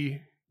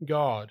see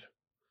God.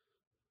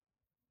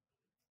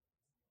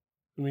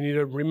 We need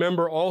to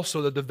remember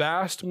also that the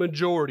vast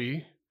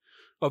majority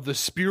of the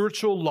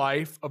spiritual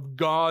life of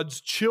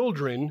God's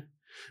children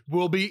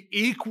will be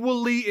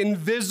equally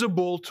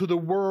invisible to the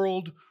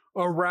world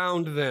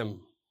around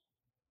them.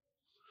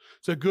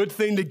 It's a good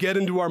thing to get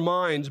into our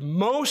minds.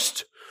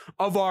 Most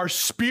of our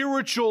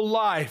spiritual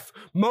life,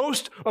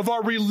 most of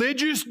our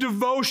religious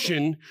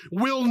devotion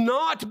will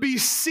not be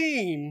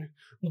seen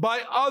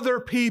by other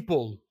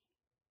people.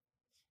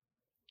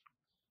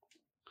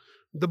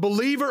 The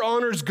believer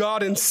honors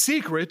God in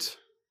secret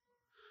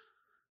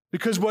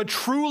because what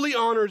truly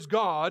honors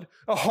God,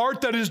 a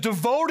heart that is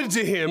devoted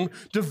to him,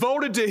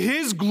 devoted to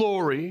his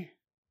glory,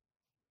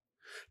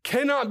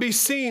 cannot be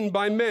seen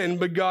by men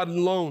but God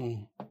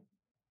alone.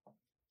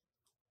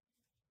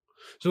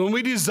 So when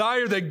we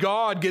desire that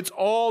God gets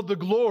all the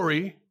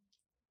glory,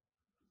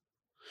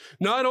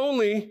 not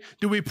only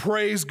do we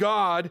praise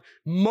God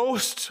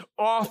most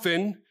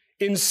often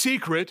in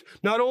secret,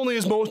 not only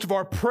is most of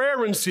our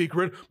prayer in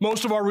secret,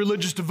 most of our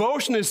religious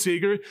devotion is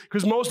secret,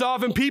 because most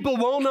often people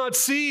will not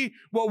see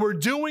what we're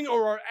doing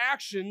or our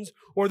actions,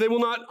 or they will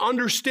not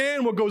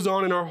understand what goes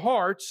on in our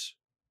hearts.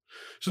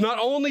 So not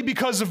only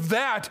because of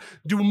that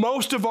do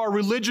most of our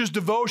religious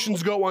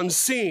devotions go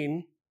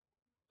unseen,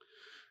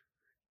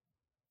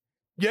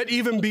 yet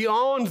even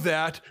beyond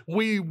that,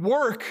 we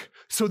work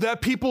so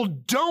that people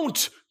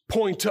don't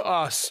point to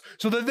us,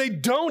 so that they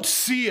don't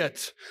see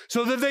it,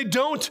 so that they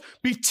don't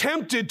be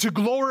tempted to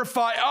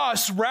glorify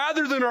us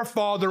rather than our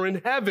Father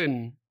in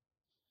heaven.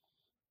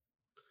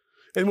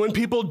 And when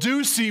people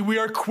do see, we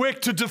are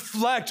quick to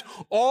deflect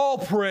all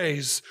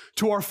praise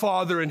to our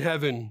Father in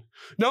heaven.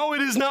 No,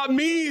 it is not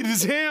me, it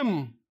is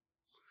him.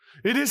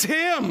 It is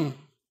him.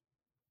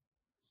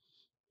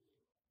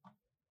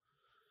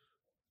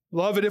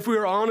 Beloved, if we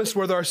are honest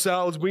with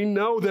ourselves, we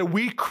know that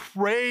we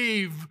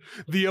crave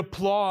the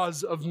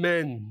applause of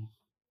men.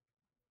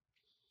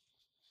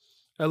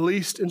 At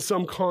least in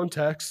some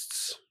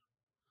contexts,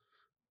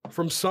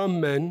 from some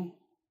men,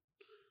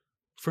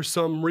 for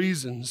some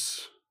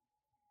reasons.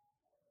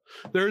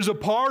 There's a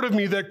part of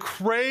me that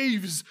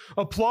craves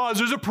applause.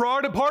 There's a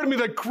part of me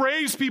that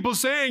craves people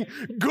saying,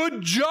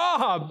 "Good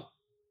job."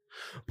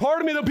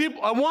 Part of me that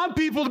I want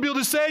people to be able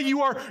to say,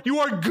 you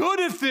are good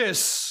at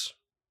this.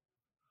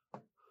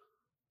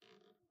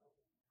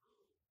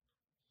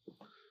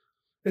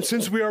 And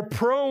since we are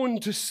prone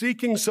to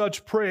seeking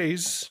such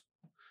praise,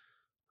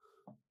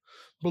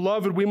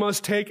 Beloved, we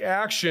must take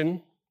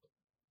action.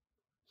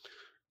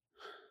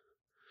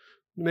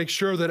 Make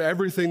sure that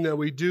everything that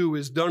we do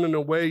is done in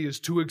a way as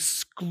to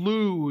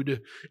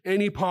exclude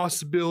any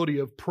possibility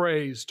of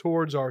praise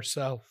towards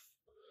ourselves.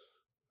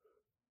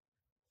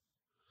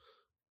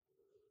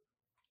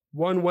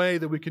 One way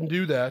that we can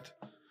do that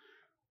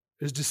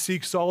is to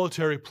seek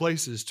solitary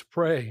places to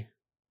pray.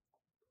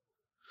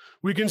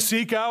 We can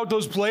seek out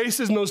those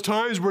places and those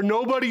times where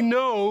nobody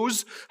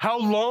knows how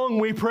long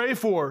we pray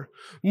for.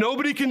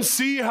 Nobody can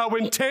see how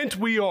intent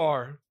we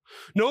are.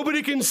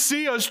 Nobody can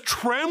see us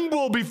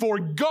tremble before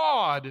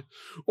God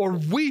or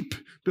weep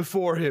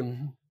before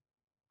Him.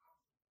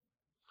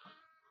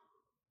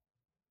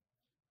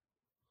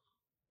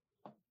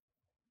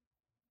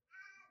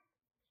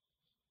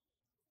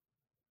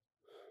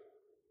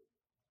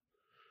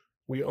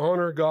 We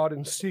honor God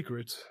in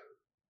secret,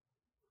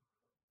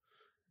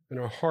 and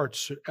our hearts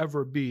should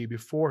ever be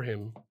before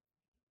Him.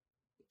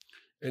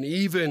 And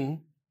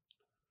even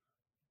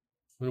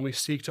when we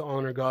seek to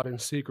honor God in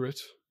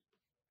secret,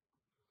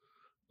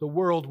 the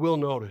world will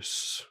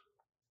notice.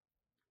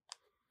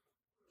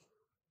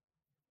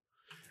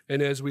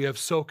 And as we have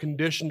so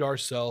conditioned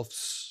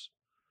ourselves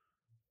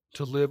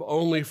to live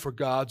only for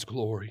God's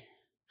glory,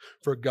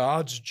 for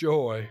God's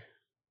joy,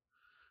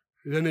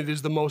 then it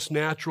is the most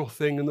natural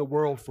thing in the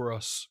world for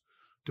us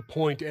to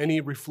point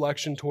any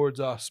reflection towards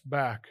us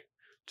back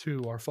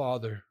to our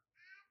Father,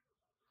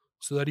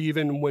 so that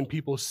even when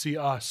people see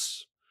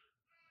us,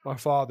 our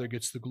Father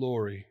gets the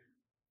glory,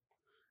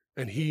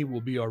 and He will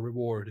be our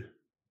reward.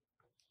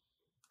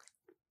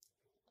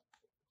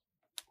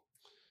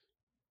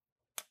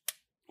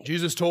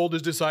 Jesus told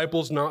His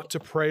disciples not to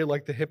pray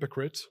like the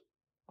hypocrites.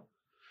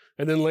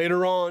 And then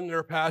later on in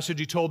our passage,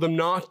 He told them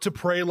not to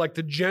pray like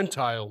the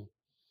Gentile.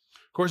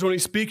 Of course, when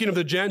He's speaking of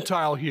the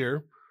Gentile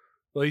here,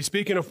 well, He's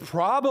speaking of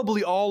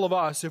probably all of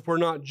us if we're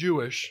not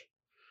Jewish.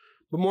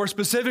 But more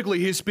specifically,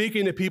 He's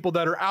speaking to people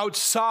that are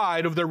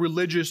outside of their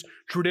religious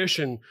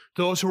tradition,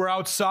 those who are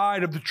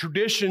outside of the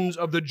traditions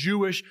of the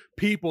Jewish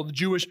people, the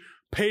Jewish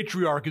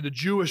patriarchy, the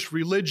Jewish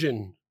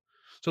religion.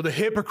 So the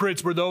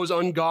hypocrites were those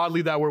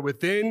ungodly that were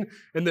within,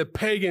 and the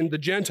pagan, the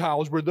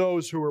Gentiles, were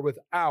those who were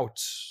without.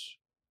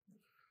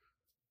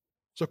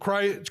 So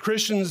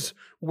Christians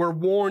were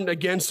warned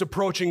against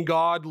approaching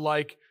God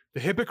like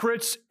the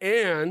hypocrites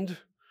and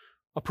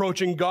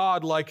approaching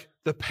God like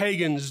the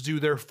pagans do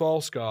their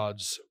false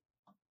gods.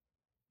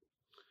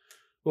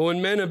 Well,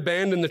 when men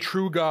abandon the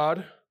true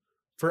God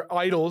for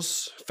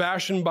idols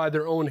fashioned by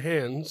their own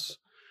hands,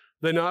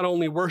 they not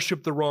only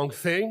worship the wrong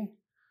thing,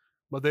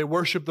 but they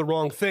worship the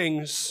wrong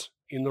things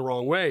in the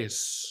wrong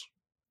ways.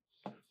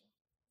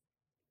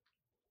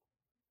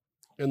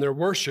 And their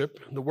worship,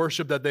 the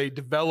worship that they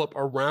develop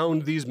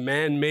around these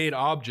man-made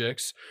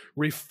objects,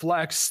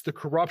 reflects the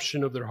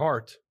corruption of their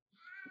heart.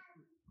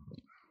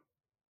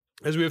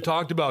 As we have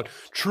talked about,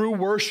 true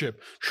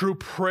worship, true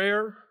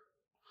prayer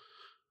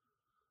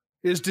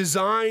is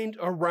designed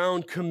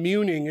around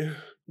communing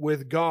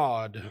with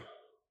God.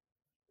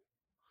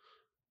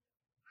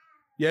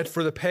 Yet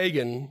for the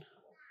pagan,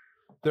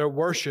 their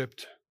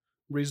worship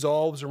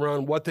revolves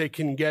around what they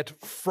can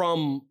get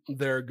from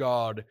their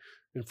God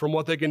and from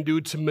what they can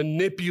do to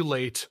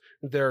manipulate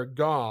their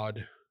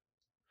God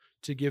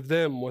to give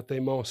them what they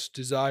most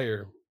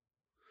desire.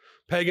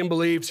 Pagan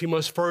believes he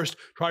must first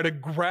try to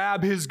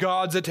grab his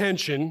God's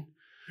attention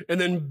and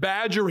then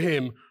badger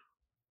him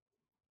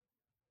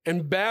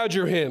and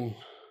badger him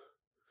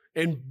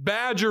and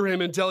badger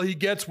him until he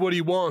gets what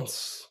he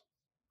wants,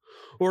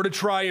 or to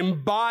try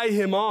and buy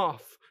him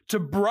off, to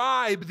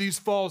bribe these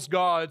false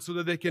gods so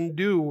that they can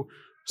do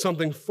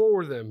something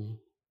for them.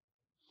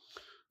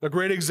 A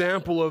great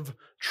example of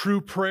true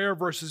prayer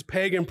versus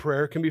pagan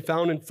prayer can be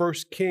found in 1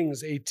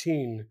 Kings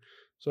 18.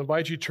 So I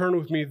invite you to turn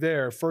with me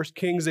there, 1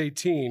 Kings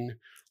 18,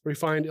 where we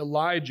find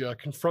Elijah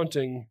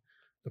confronting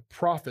the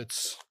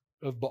prophets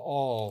of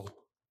Baal.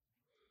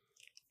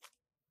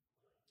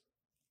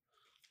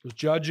 The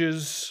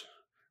Judges,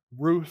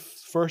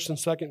 Ruth, 1st and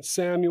 2nd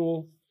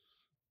Samuel,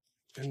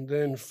 and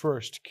then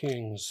 1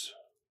 Kings.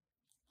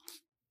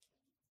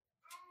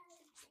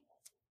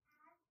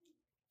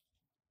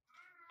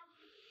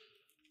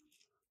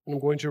 And I'm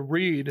going to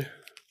read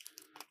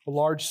a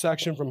large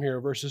section from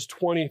here, verses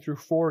 20 through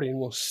 40, and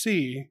we'll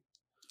see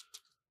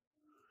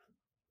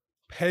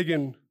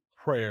pagan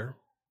prayer,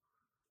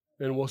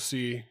 and we'll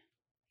see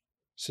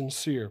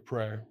sincere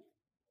prayer.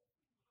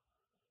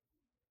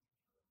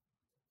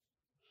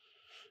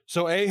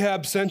 So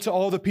Ahab sent to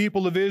all the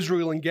people of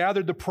Israel and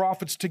gathered the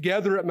prophets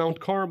together at Mount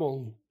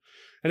Carmel.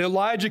 And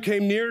Elijah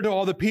came near to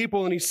all the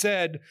people, and he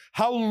said,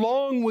 "How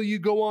long will you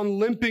go on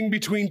limping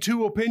between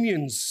two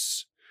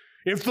opinions?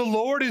 If the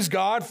Lord is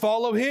God,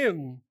 follow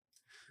him.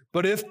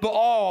 But if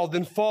Baal,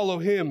 then follow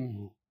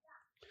him."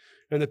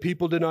 And the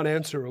people did not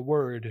answer a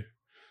word.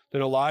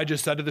 Then Elijah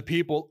said to the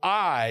people,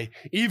 "I,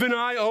 even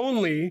I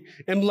only,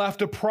 am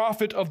left a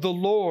prophet of the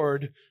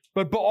Lord,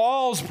 but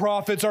Baal's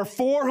prophets are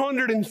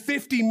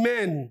 450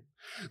 men.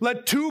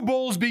 Let 2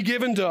 bulls be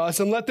given to us,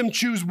 and let them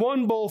choose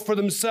 1 bull for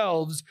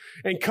themselves,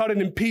 and cut it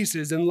in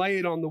pieces, and lay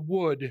it on the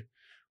wood,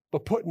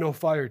 but put no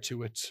fire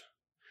to it.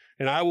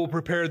 And I will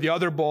prepare the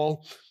other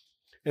bull,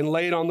 and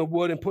lay it on the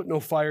wood, and put no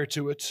fire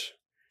to it.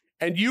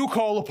 And you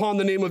call upon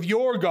the name of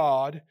your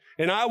God,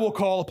 and I will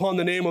call upon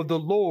the name of the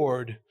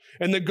Lord.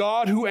 And the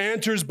God who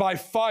answers by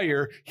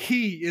fire,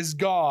 he is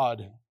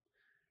God.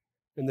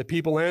 And the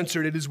people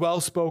answered, it is well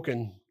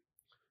spoken.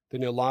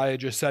 Then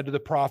Elijah said to the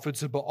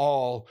prophets of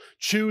Baal,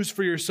 choose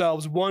for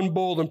yourselves 1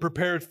 bull and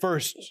prepare it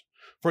first,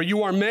 for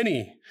you are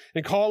many,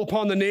 and call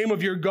upon the name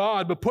of your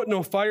God, but put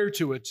no fire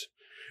to it.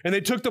 And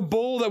they took the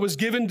bull that was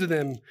given to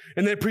them,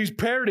 and they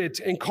prepared it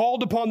and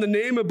called upon the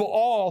name of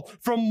Baal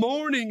from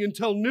morning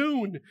until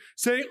noon,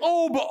 saying,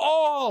 O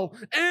Baal,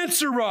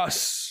 answer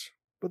us.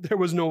 But there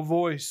was no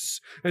voice,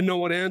 and no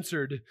one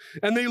answered.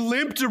 And they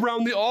limped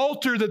around the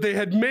altar that they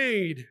had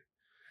made.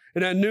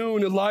 And at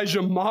noon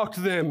Elijah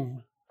mocked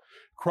them,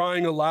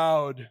 crying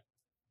aloud.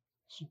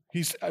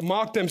 He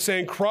mocked them,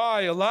 saying,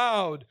 cry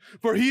aloud,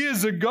 for he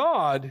is a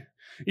God.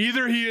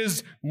 Either he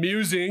is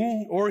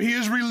musing, or he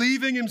is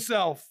relieving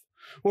himself,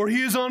 or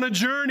he is on a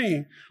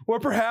journey, or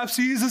perhaps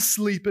he is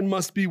asleep and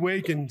must be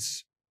wakened.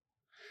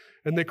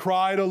 And they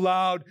cried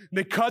aloud, and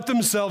they cut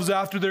themselves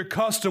after their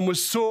custom with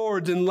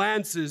swords and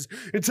lances,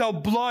 until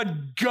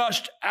blood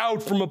gushed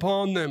out from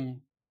upon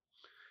them.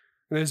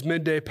 And as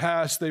midday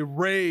passed, they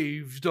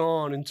raved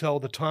on until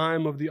the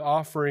time of the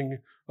offering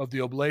of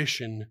the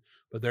oblation,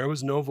 but there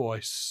was no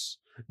voice.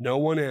 No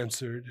one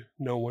answered,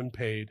 no one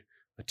paid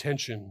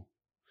attention.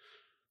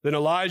 Then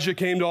Elijah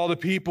came to all the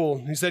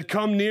people. He said,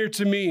 come near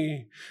to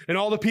me. And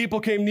all the people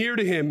came near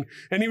to him,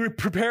 and he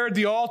prepared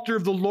the altar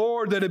of the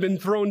Lord that had been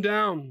thrown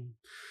down.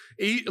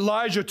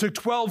 Elijah took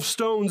 12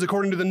 stones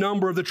according to the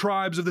number of the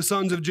tribes of the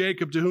sons of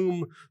Jacob, to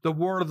whom the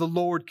word of the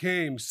Lord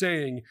came,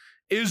 saying,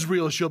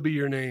 Israel shall be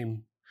your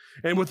name.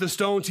 And with the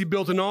stones he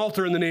built an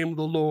altar in the name of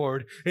the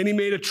Lord. And he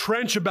made a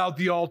trench about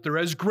the altar,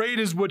 as great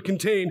as would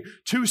contain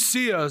 2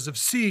 seahs of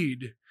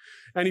seed.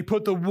 And he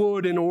put the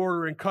wood in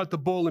order and cut the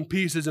bull in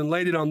pieces and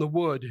laid it on the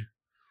wood.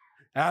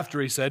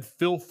 After he said,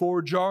 fill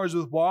 4 jars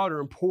with water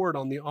and pour it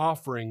on the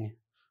offering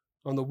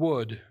on the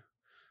wood.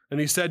 And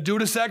he said, do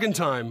it a second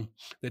time.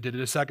 They did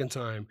it a second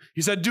time.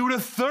 He said, do it a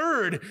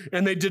third.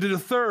 And they did it a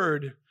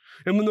third.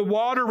 And when the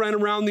water ran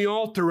around the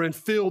altar and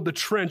filled the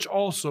trench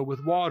also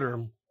with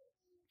water.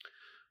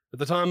 At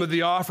the time of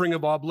the offering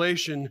of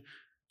oblation,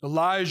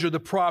 Elijah the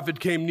prophet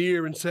came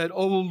near and said,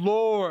 O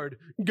Lord,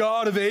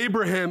 God of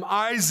Abraham,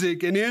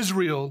 Isaac, and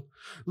Israel,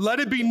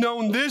 let it be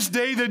known this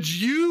day that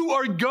you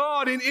are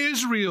God in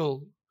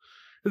Israel,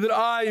 and that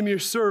I am your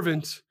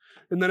servant,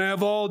 and that I have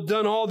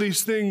done all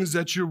these things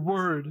at your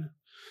word.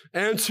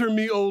 Answer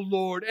me, O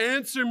Lord,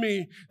 answer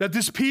me, that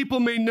this people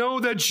may know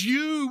that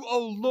you,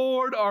 O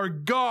Lord, are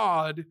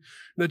God, and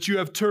that you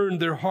have turned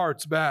their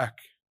hearts back.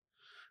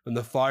 And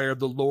the fire of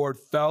the Lord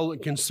fell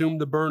and consumed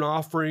the burnt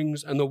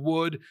offerings and the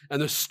wood and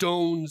the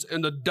stones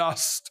and the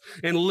dust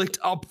and licked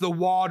up the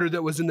water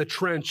that was in the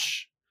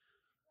trench.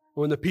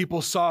 When the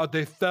people saw it,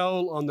 they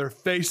fell on their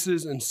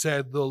faces and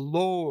said, the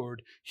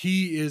Lord,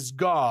 he is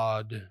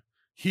God.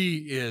 He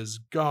is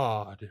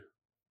God.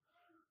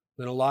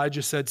 Then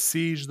Elijah said,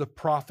 seize the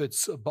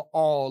prophets of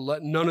Baal,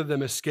 let none of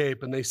them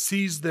escape. And they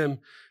seized them,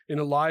 and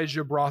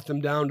Elijah brought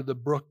them down to the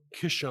brook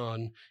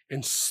Kishon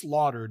and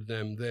slaughtered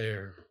them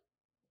there.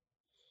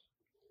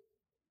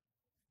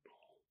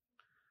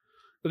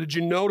 But did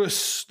you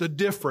notice the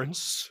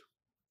difference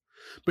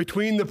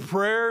between the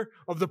prayer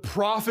of the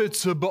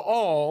prophets of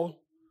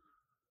Baal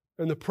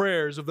and the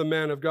prayers of the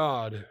man of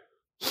God?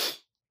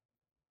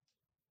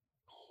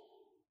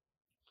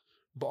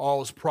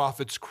 Baal's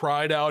prophets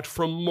cried out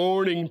from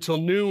morning till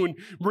noon,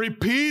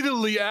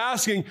 repeatedly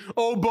asking,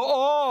 O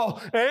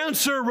Baal,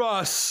 answer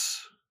us.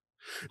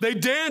 They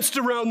danced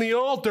around the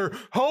altar,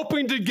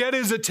 hoping to get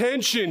his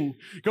attention,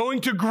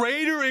 going to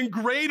greater and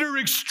greater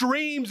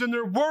extremes in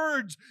their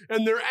words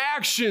and their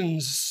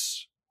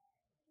actions.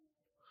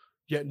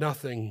 Yet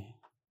nothing.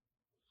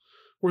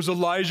 Whereas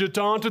Elijah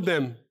taunted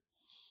them,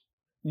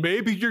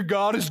 maybe your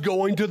God is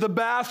going to the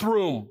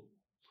bathroom.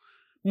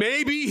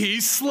 Maybe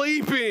he's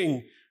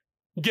sleeping.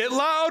 Get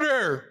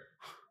louder.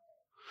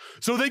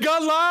 So they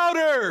got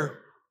louder.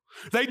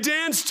 They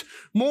danced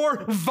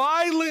more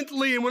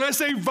violently. And when I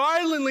say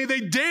violently, they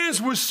danced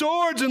with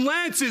swords and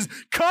lances,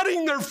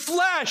 cutting their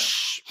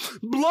flesh,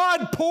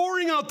 blood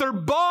pouring out their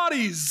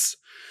bodies,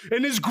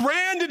 and as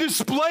grand a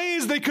display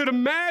as they could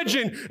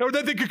imagine or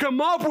that they could come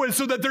up with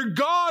so that their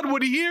God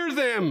would hear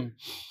them.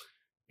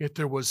 Yet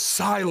there was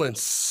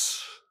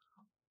silence.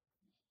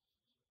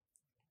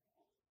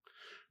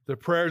 Their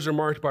prayers are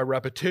marked by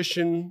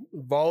repetition,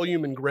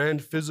 volume, and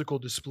grand physical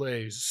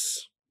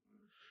displays.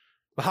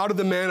 But how did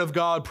the man of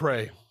God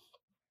pray?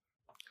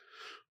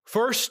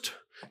 First,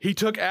 he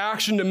took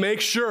action to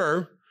make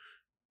sure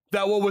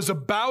that what was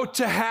about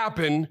to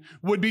happen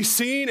would be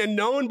seen and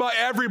known by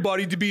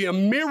everybody to be a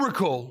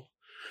miracle.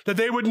 That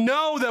they would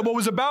know that what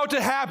was about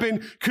to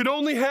happen could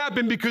only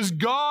happen because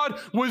God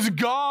was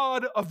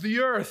God of the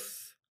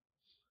earth.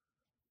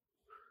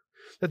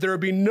 that there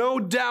would be no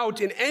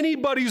doubt in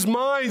anybody's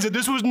minds that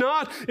this was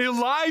not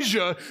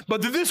Elijah,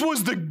 but that this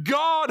was the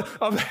God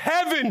of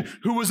heaven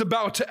who was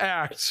about to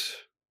act.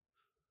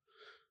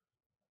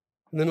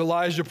 And then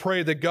Elijah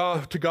prayed to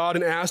God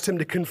and asked him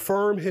to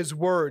confirm his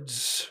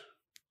words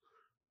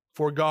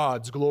for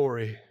God's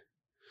glory.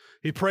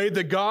 He prayed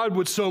that God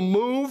would so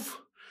move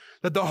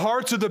that the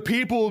hearts of the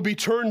people would be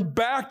turned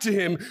back to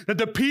him, that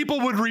the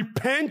people would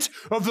repent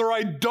of their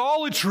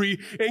idolatry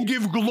and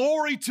give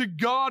glory to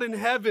God in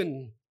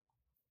heaven.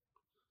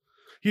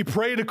 He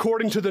prayed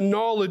according to the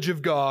knowledge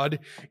of God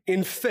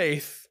in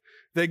faith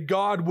that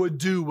God would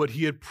do what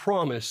he had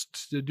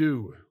promised to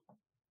do.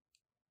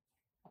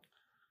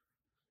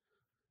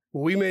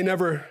 We may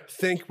never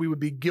think we would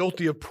be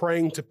guilty of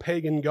praying to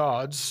pagan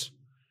gods,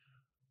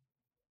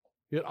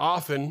 yet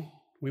often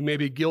we may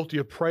be guilty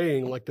of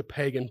praying like the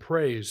pagan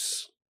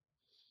prays.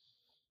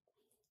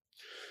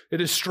 It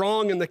is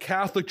strong in the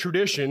Catholic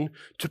tradition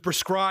to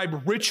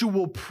prescribe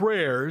ritual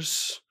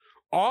prayers,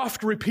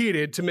 oft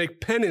repeated to make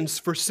penance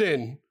for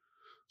sin,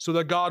 so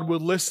that God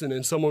would listen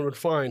and someone would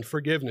find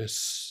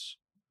forgiveness.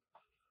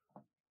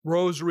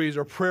 Rosaries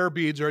or prayer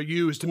beads are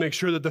used to make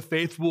sure that the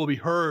faithful will be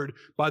heard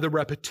by the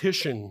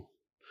repetition,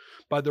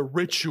 by the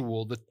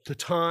ritual, the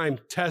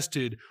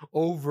time-tested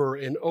over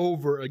and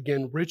over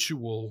again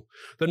ritual.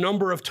 The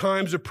number of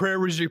times a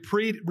prayer is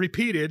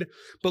repeated,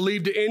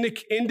 believed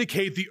to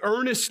indicate the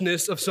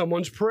earnestness of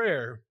someone's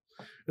prayer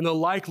and the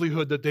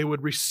likelihood that they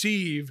would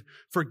receive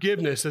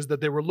forgiveness as that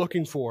they were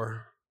looking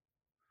for.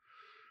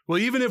 Well,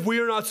 even if we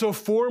are not so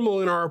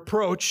formal in our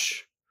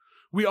approach,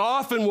 we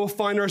often will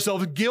find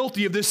ourselves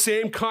guilty of this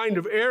same kind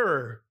of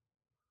error.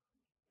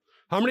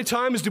 How many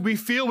times do we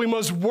feel we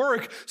must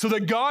work so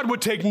that God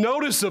would take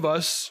notice of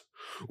us,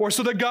 or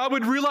so that God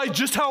would realize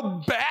just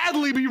how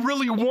badly we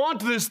really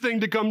want this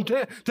thing to come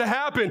to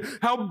happen,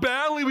 how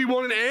badly we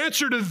want an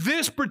answer to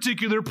this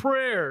particular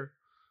prayer?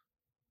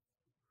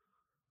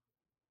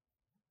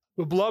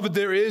 Well, beloved,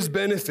 there is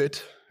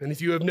benefit, and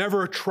if you have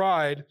never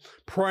tried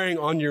praying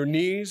on your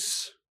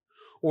knees,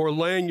 or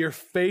laying your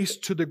face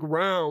to the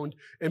ground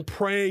and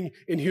praying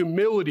in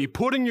humility,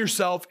 putting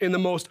yourself in the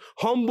most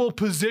humble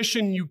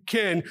position you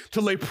can to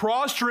lay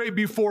prostrate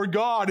before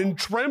God and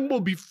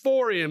tremble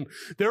before him,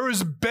 there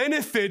is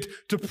benefit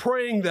to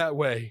praying that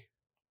way.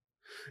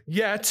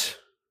 Yet,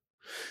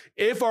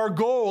 if our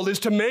goal is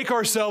to make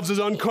ourselves as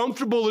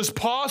uncomfortable as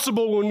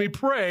possible when we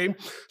pray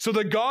so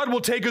that God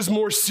will take us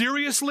more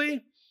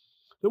seriously,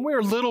 then we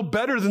are little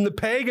better than the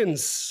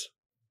pagans.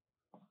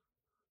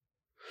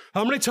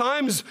 How many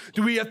times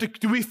do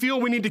we feel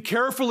we need to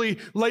carefully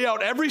lay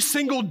out every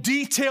single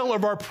detail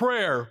of our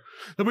prayer?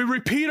 That we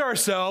repeat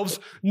ourselves,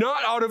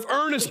 not out of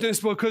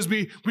earnestness, because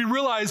we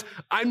realize,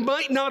 I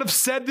might not have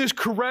said this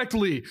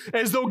correctly,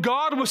 as though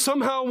God was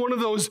somehow one of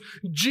those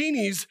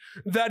genies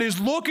that is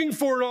looking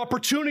for an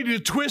opportunity to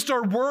twist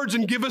our words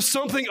and give us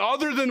something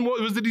other than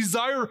what was the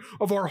desire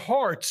of our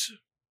heart.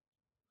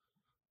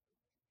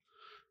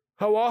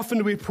 How often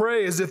do we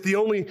pray as if the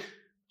only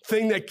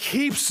thing that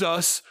keeps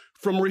us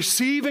from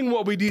receiving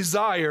what we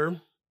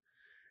desire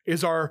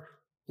is our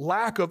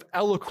lack of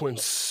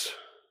eloquence?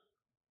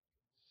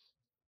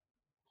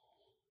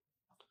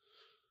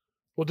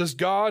 Well, does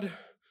God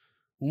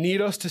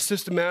need us to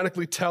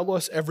systematically tell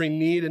us every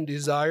need and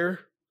desire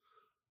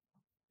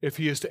if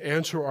he is to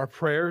answer our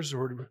prayers,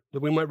 or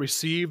that we might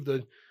receive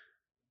the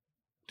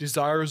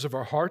desires of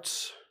our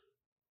hearts?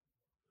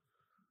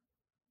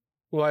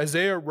 Well,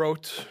 Isaiah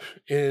wrote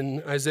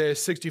in Isaiah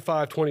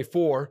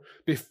 65:24,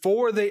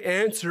 before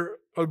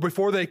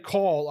they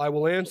call, I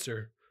will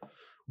answer.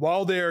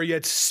 While they are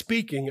yet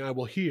speaking, I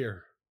will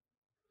hear.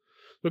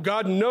 But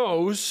God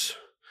knows,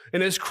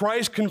 and as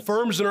Christ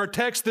confirms in our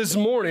text this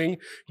morning,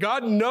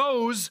 God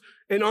knows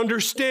and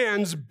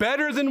understands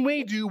better than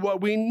we do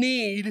what we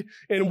need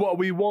and what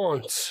we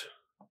want.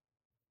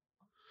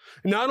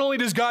 Not only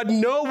does God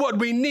know what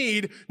we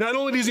need, not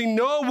only does he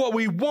know what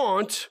we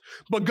want,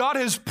 but God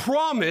has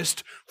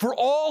promised for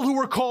all who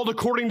are called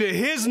according to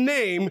his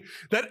name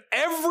that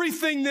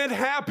everything that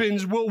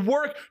happens will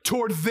work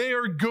toward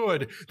their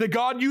good. That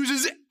God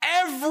uses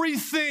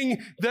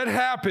everything that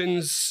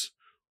happens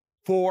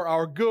for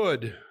our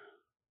good.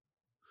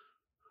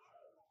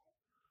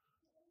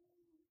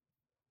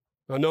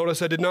 Now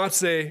notice I did not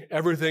say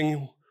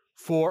everything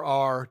for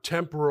our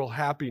temporal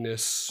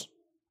happiness,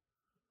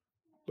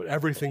 but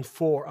everything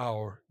for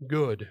our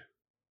good.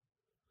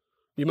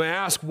 You may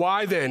ask,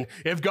 why then?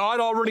 If God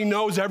already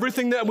knows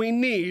everything that we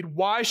need,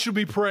 why should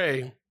we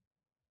pray?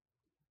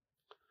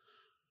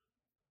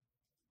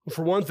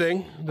 For one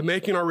thing, the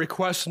making our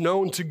requests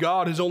known to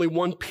God is only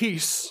one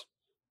piece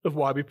of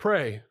why we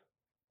pray.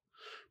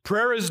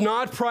 Prayer is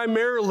not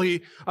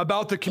primarily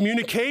about the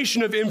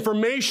communication of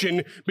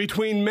information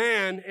between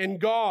man and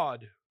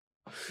God.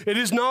 It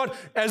is not,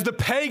 as the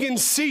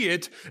pagans see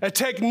it, a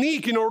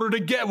technique in order to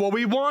get what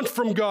we want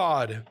from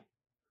God.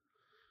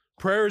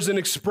 Prayer is an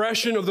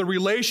expression of the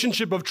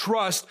relationship of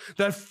trust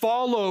that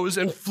follows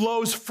and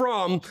flows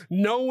from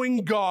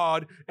knowing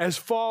God as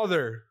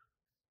Father.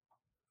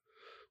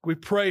 We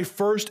pray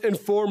first and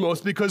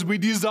foremost because we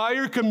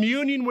desire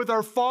communion with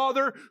our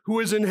Father who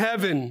is in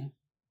heaven.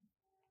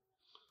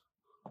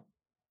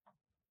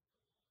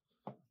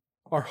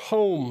 Our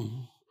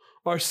home,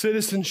 our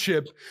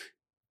citizenship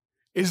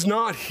is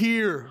not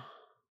here.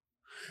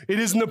 It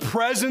is in the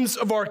presence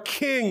of our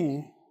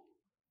King.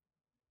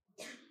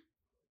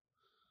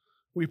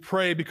 We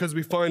pray because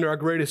we find our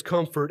greatest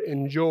comfort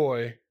and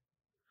joy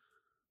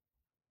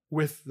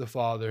with the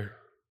Father,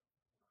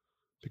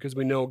 because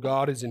we know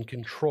God is in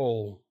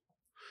control,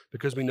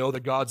 because we know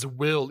that God's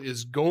will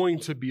is going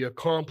to be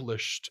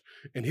accomplished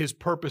and his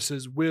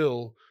purposes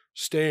will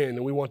stand.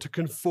 And we want to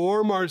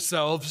conform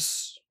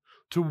ourselves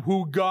to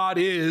who God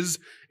is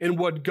and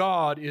what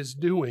God is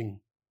doing.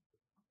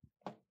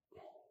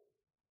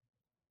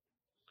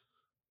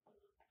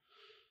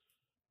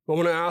 I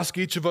want to ask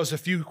each of us a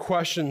few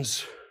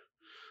questions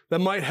that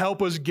might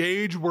help us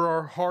gauge where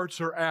our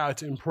hearts are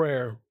at in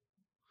prayer.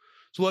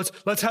 So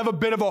let's have a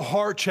bit of a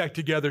heart check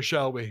together,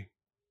 shall we?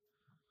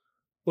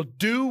 Well,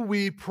 do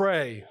we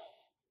pray?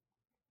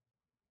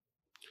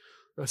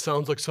 That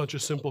sounds like such a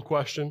simple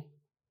question.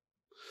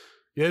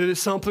 Yet it is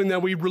something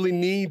that we really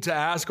need to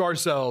ask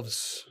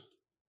ourselves.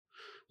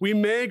 We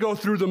may go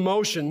through the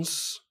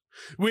motions.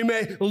 We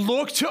may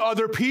look to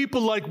other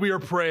people like we are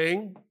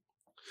praying.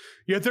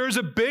 Yet there is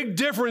a big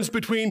difference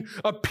between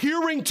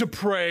appearing to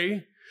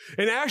pray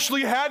and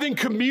actually having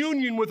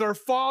communion with our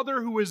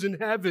Father who is in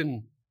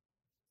heaven.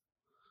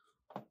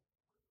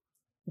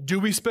 Do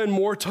we spend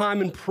more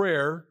time in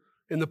prayer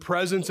in the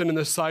presence and in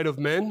the sight of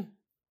men,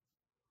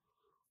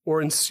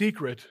 or in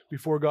secret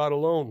before God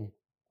alone?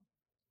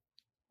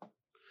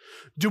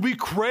 Do we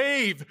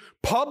crave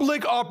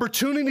public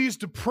opportunities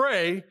to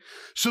pray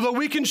so that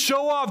we can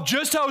show off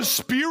just how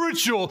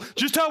spiritual,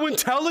 just how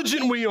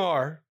intelligent we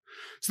are,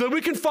 so that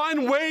we can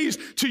find ways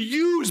to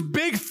use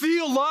big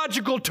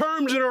theological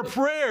terms in our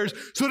prayers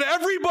so that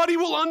everybody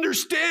will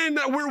understand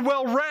that we're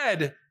well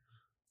read?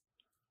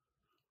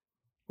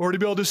 Or to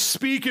be able to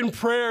speak in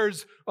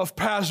prayers of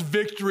past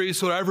victory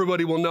so that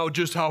everybody will know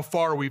just how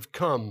far we've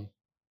come?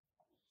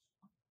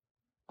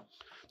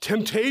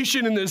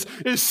 Temptation in this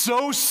is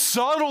so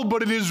subtle,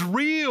 but it is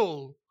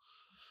real.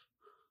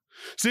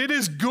 See, it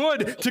is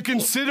good to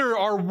consider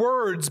our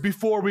words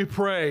before we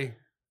pray,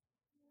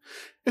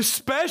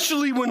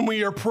 especially when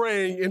we are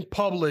praying in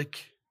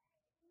public.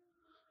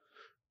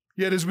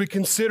 Yet as we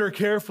consider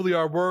carefully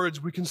our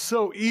words, we can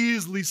so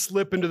easily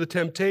slip into the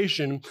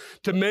temptation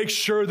to make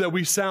sure that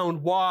we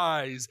sound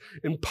wise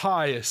and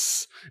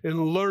pious and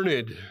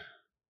learned.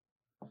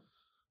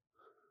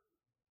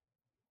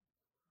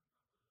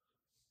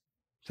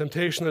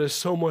 Temptation that is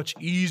so much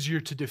easier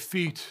to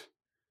defeat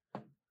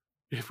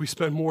if we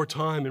spend more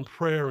time in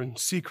prayer in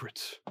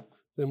secret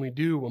than we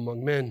do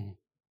among men.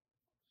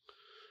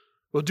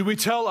 Well, do we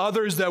tell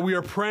others that we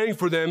are praying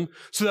for them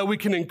so that we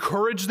can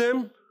encourage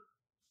them,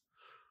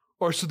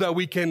 or so that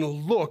we can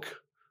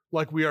look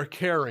like we are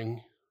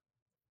caring,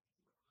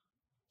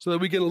 so that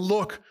we can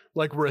look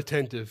like we're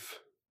attentive?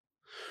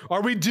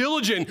 Are we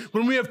diligent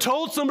when we have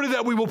told somebody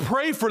that we will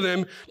pray for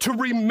them to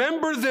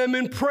remember them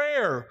in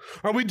prayer?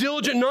 Are we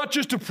diligent not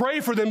just to pray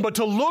for them, but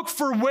to look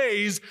for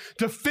ways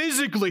to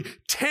physically,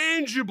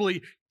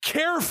 tangibly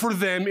care for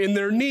them in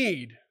their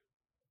need?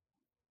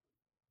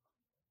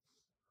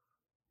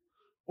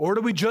 Or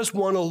do we just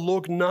want to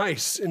look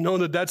nice and know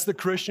that that's the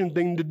Christian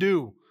thing to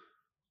do?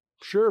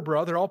 Sure,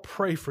 brother, I'll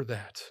pray for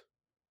that.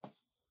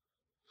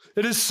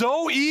 It is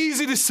so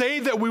easy to say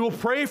that we will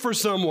pray for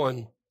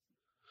someone.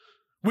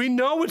 We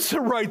know it's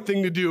the right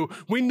thing to do.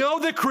 We know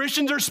that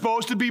Christians are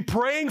supposed to be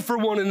praying for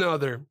one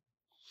another.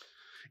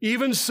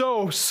 Even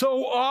so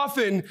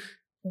often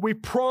we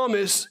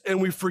promise and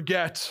we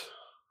forget.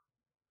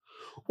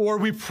 Or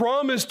we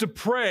promise to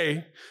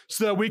pray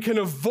so that we can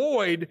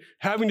avoid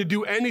having to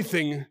do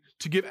anything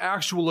to give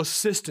actual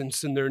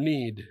assistance in their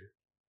need.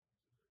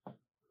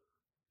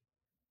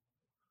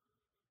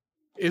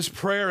 Is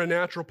prayer a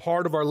natural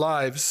part of our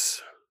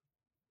lives,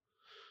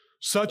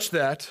 such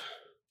that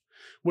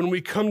when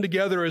we come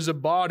together as a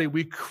body,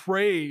 we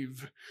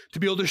crave to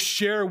be able to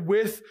share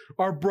with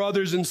our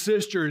brothers and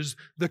sisters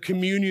the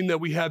communion that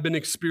we have been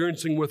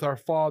experiencing with our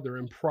Father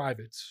in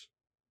private?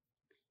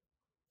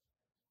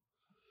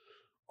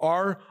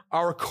 Are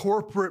our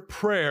corporate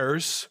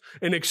prayers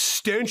an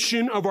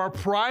extension of our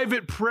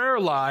private prayer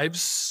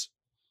lives,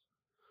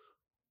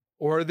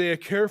 or are they a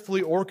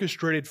carefully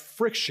orchestrated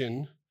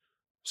fiction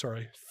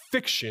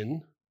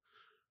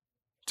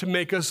to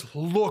make us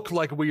look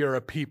like we are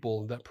a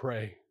people that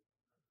pray?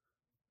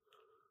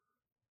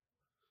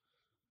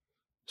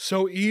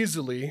 So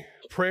easily,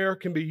 prayer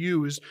can be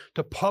used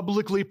to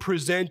publicly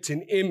present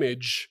an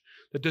image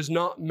that does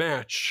not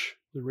match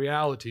the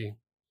reality.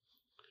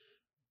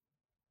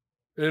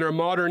 In our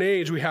modern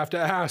age, we have to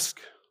ask,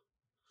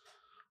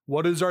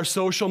 what does our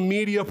social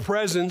media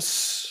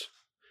presence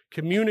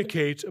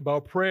communicate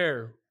about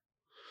prayer?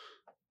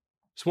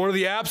 It's one of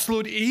the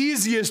absolute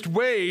easiest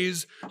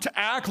ways to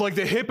act like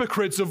the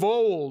hypocrites of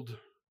old,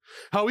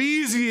 How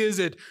easy is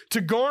it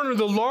to garner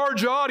the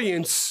large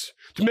audience,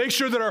 to make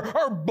sure that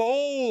our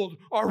bold,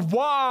 our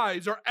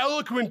wise, our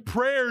eloquent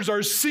prayers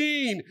are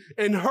seen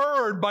and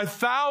heard by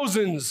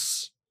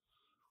thousands,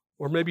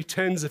 or maybe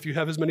tens if you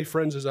have as many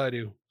friends as I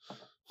do.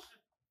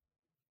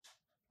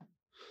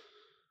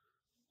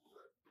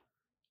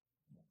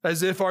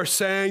 As if our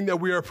saying that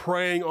we are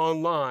praying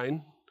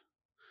online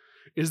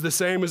is the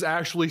same as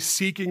actually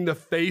seeking the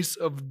face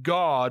of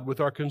God with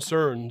our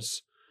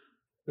concerns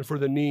and for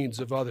the needs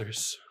of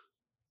others.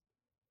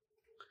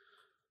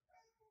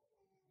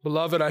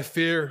 Beloved, I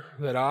fear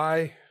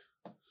that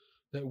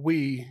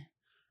we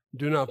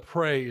do not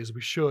pray as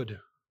we should.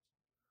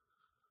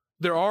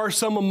 There are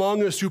some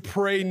among us who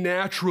pray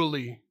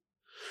naturally.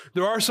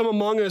 There are some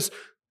among us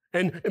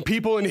and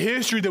people in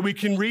history that we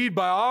can read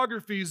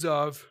biographies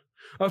of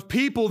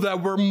people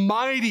that were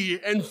mighty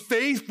and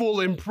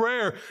faithful in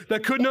prayer,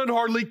 that could not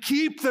hardly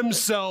keep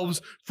themselves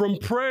from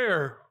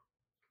prayer.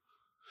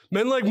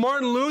 Men like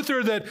Martin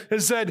Luther that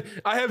has said,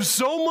 I have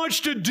so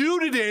much to do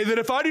today that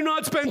if I do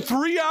not spend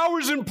 3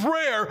 hours in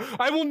prayer,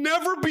 I will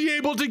never be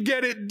able to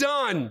get it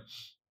done.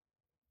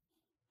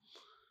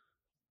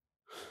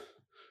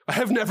 I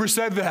have never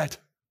said that.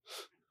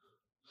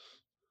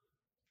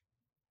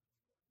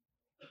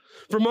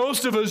 For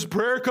most of us,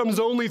 prayer comes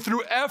only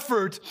through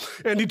effort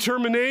and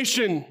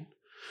determination.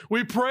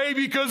 We pray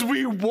because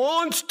we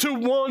want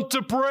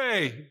to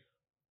pray.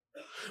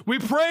 We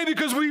pray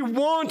because we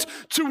want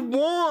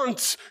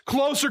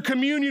closer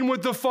communion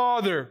with the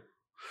Father.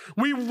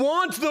 We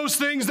want those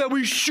things that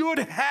we should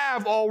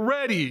have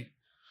already.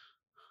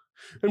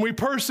 And we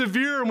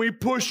persevere and we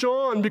push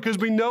on because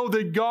we know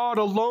that God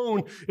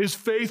alone is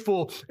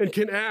faithful and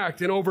can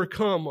act and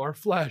overcome our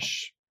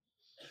flesh.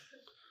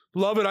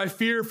 Beloved, I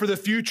fear for the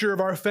future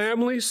of our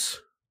families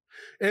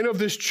and of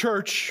this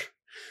church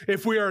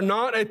if we are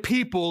not a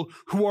people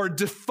who are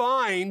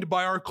defined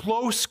by our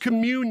close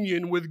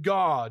communion with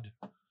God.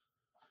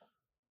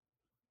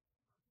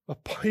 A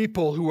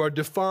people who are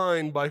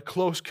defined by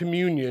close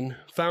communion,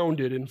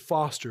 founded and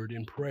fostered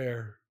in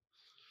prayer.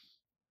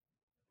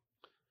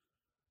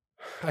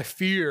 I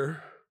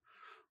fear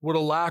what a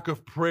lack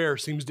of prayer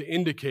seems to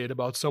indicate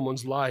about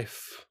someone's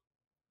life.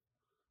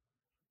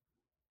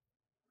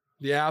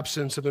 The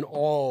absence of an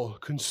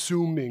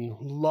all-consuming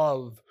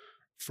love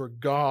for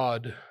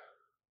God.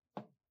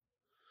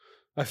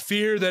 I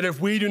fear that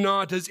if we do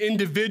not, as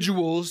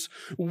individuals,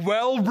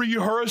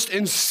 well-rehearsed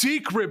in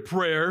secret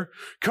prayer,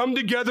 come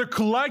together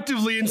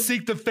collectively and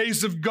seek the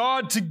face of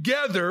God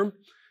together,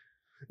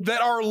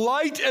 that our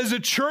light as a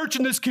church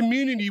in this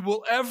community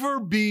will ever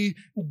be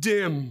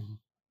dim.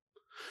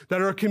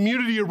 That our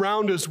community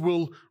around us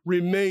will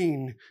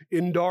remain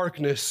in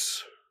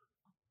darkness.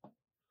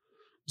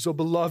 So,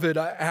 beloved,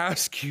 I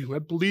ask you, I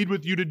plead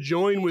with you to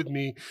join with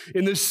me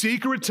in the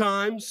secret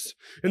times,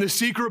 in the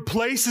secret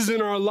places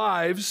in our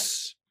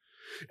lives,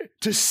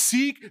 to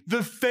seek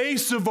the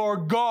face of our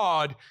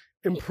God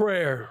in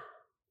prayer.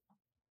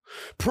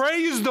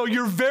 Pray as though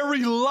your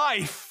very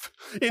life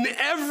in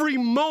every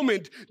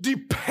moment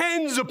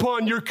depends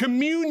upon your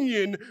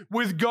communion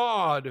with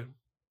God.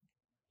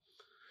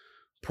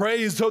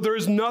 Pray as though there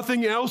is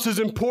nothing else as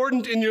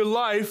important in your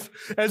life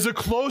as a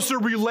closer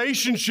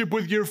relationship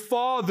with your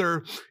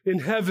Father in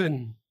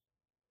heaven.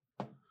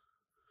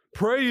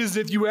 Pray as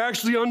if you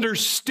actually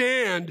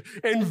understand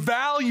and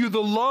value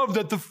the love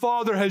that the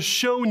Father has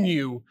shown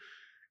you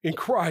in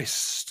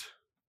Christ.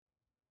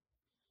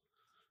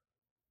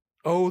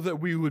 Oh, that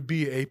we would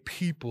be a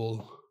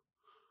people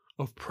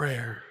of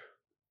prayer.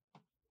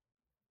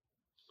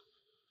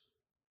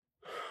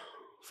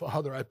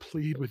 Father, I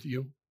plead with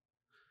you.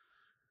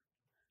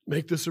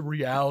 Make this a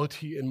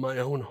reality in my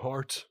own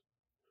heart.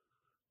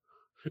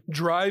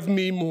 Drive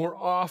me more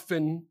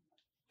often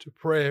to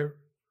prayer.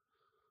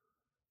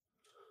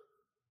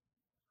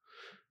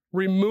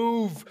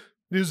 Remove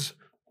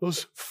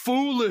those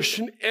foolish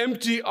and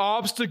empty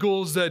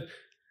obstacles that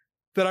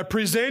I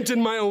present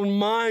in my own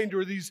mind,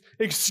 or these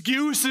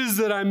excuses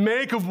that I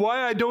make of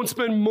why I don't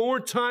spend more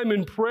time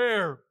in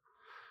prayer.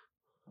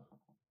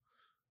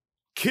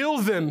 Kill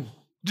them,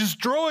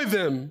 destroy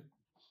them.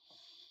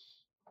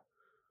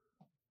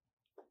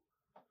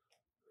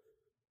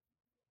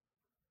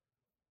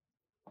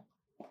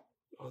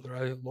 Father,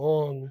 I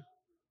long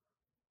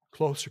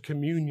closer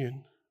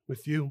communion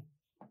with you.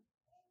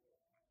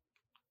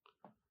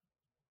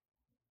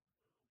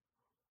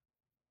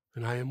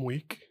 And I am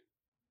weak.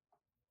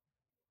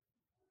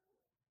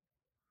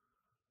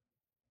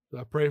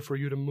 I pray for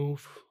you to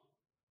move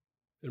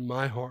in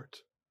my heart.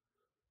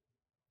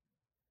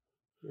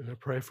 And I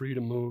pray for you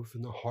to move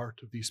in the heart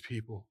of these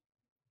people.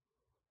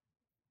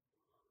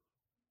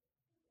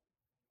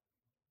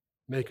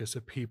 Make us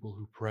a people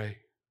who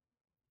pray.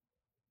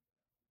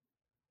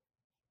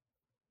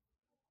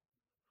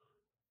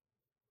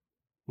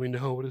 We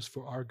know it is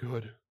for our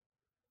good.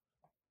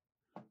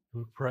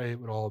 We pray it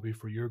would all be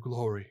for your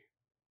glory.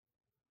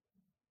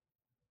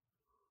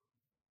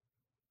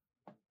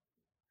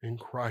 In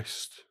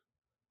Christ,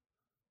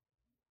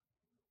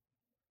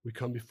 we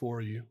come before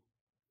you.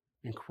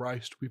 In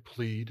Christ we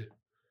plead.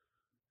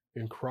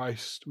 In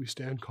Christ we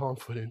stand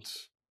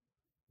confident,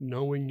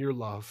 knowing your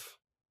love.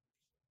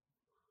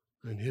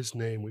 In his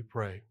name we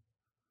pray.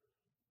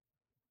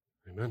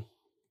 Amen.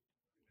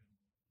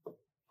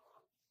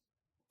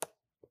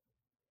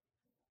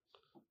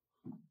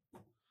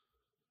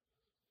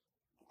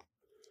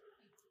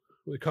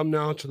 We come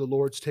now to the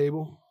Lord's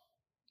table.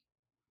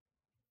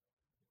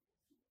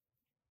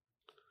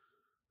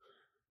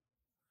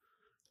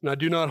 And I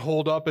do not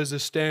hold up as a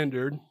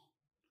standard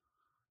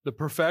the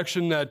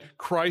perfection that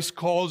Christ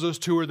calls us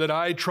to, or that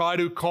I try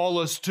to call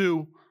us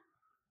to,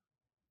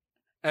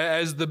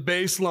 as the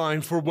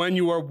baseline for when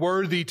you are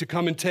worthy to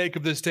come and take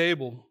of this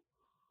table.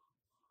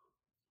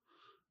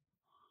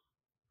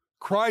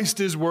 Christ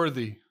is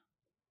worthy.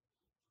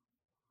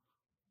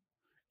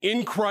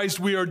 In Christ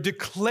we are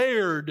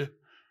declared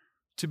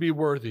to be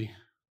worthy.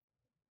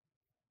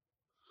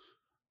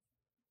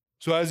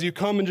 So as you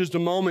come in just a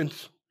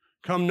moment,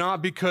 come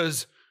not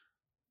because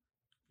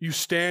you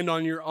stand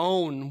on your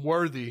own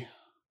worthy,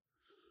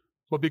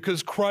 but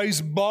because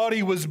Christ's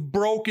body was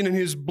broken and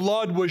his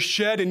blood was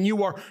shed, and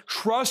you are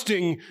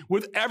trusting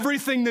with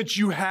everything that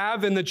you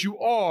have and that you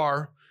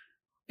are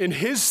in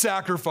his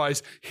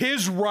sacrifice,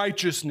 his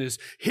righteousness,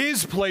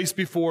 his place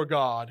before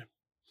God,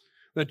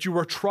 that you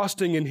are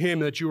trusting in him,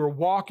 that you are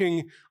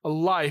walking a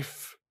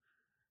life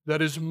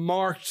that is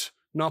marked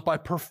not by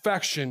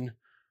perfection,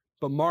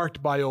 but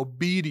marked by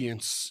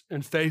obedience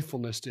and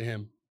faithfulness to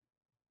him.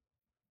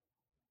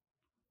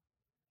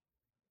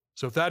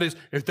 So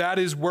if that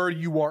is where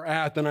you are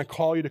at, then I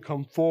call you to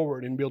come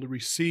forward and be able to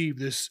receive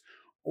this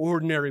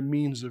ordinary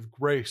means of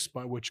grace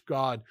by which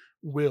God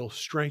will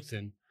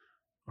strengthen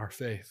our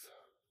faith.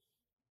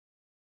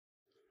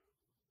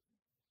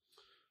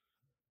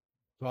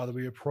 Father,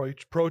 we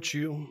approach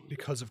you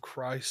because of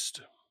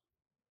Christ.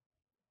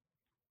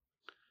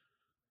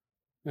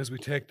 As we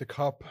take the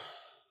cup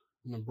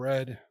and the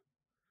bread,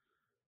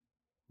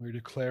 we're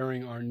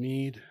declaring our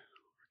need,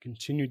 our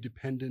continued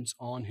dependence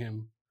on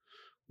him.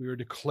 We are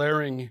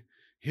declaring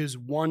his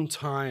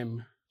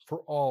one-time for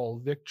all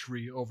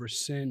victory over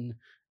sin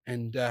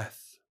and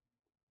death.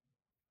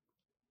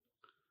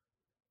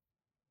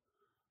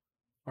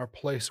 Our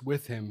place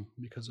with him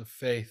because of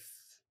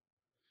faith,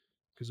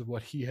 because of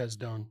what he has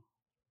done.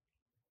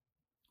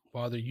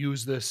 Father,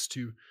 use this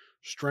to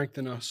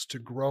strengthen us, to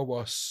grow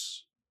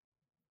us,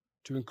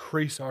 to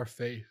increase our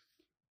faith,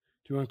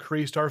 to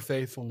increase our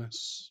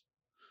faithfulness,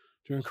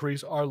 to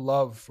increase our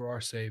love for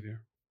our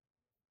Savior.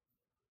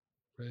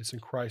 Pray this in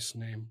Christ's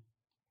name.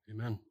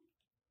 Amen.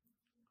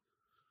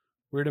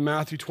 We're to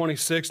Matthew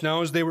 26.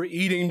 Now as they were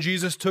eating,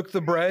 Jesus took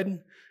the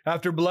bread.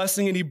 After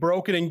blessing it, he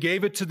broke it and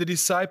gave it to the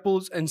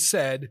disciples and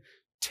said,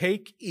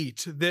 "Take,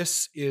 eat.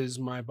 This is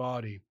my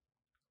body."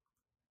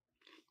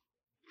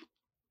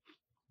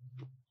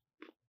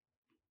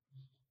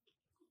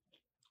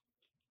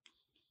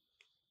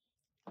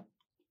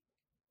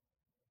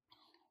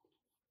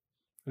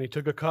 And he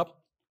took a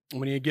cup, and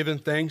when he had given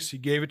thanks, he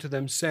gave it to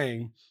them,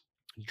 saying,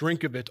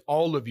 "Drink of it,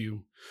 all of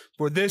you,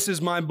 for this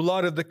is my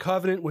blood of the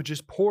covenant, which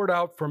is poured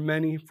out for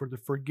many for the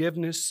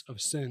forgiveness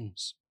of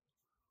sins."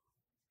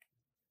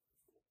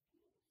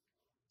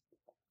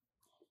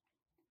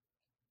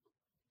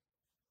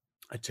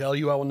 I tell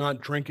you, I will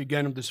not drink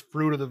again of this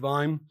fruit of the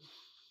vine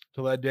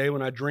till that day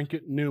when I drink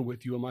it new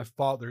with you in my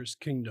Father's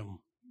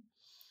kingdom.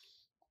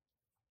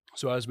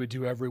 So as we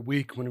do every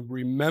week, when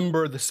we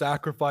remember the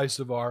sacrifice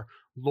of our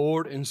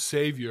Lord and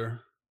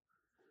Savior,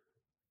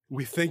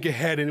 we think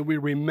ahead and we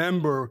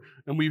remember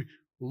and we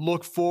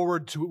look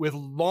forward to it with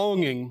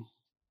longing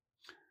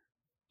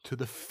to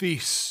the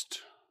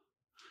feast,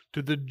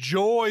 to the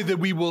joy that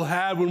we will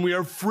have when we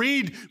are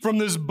freed from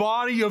this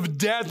body of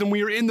death and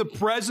we are in the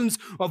presence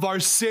of our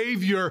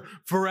Savior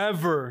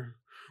forever.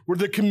 Where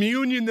the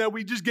communion that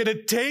we just get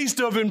a taste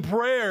of in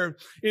prayer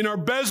in our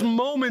best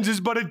moments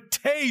is but a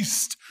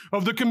taste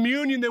of the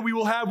communion that we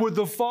will have with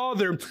the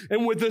Father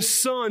and with the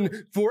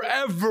Son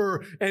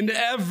forever and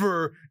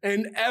ever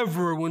and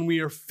ever when we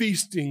are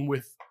feasting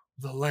with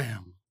the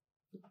Lamb.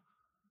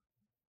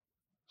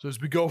 So as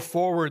we go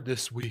forward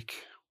this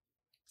week,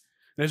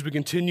 and as we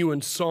continue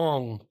in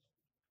song,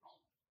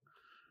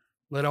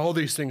 let all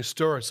these things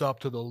stir us up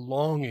to the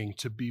longing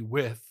to be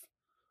with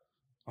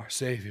our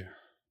Savior.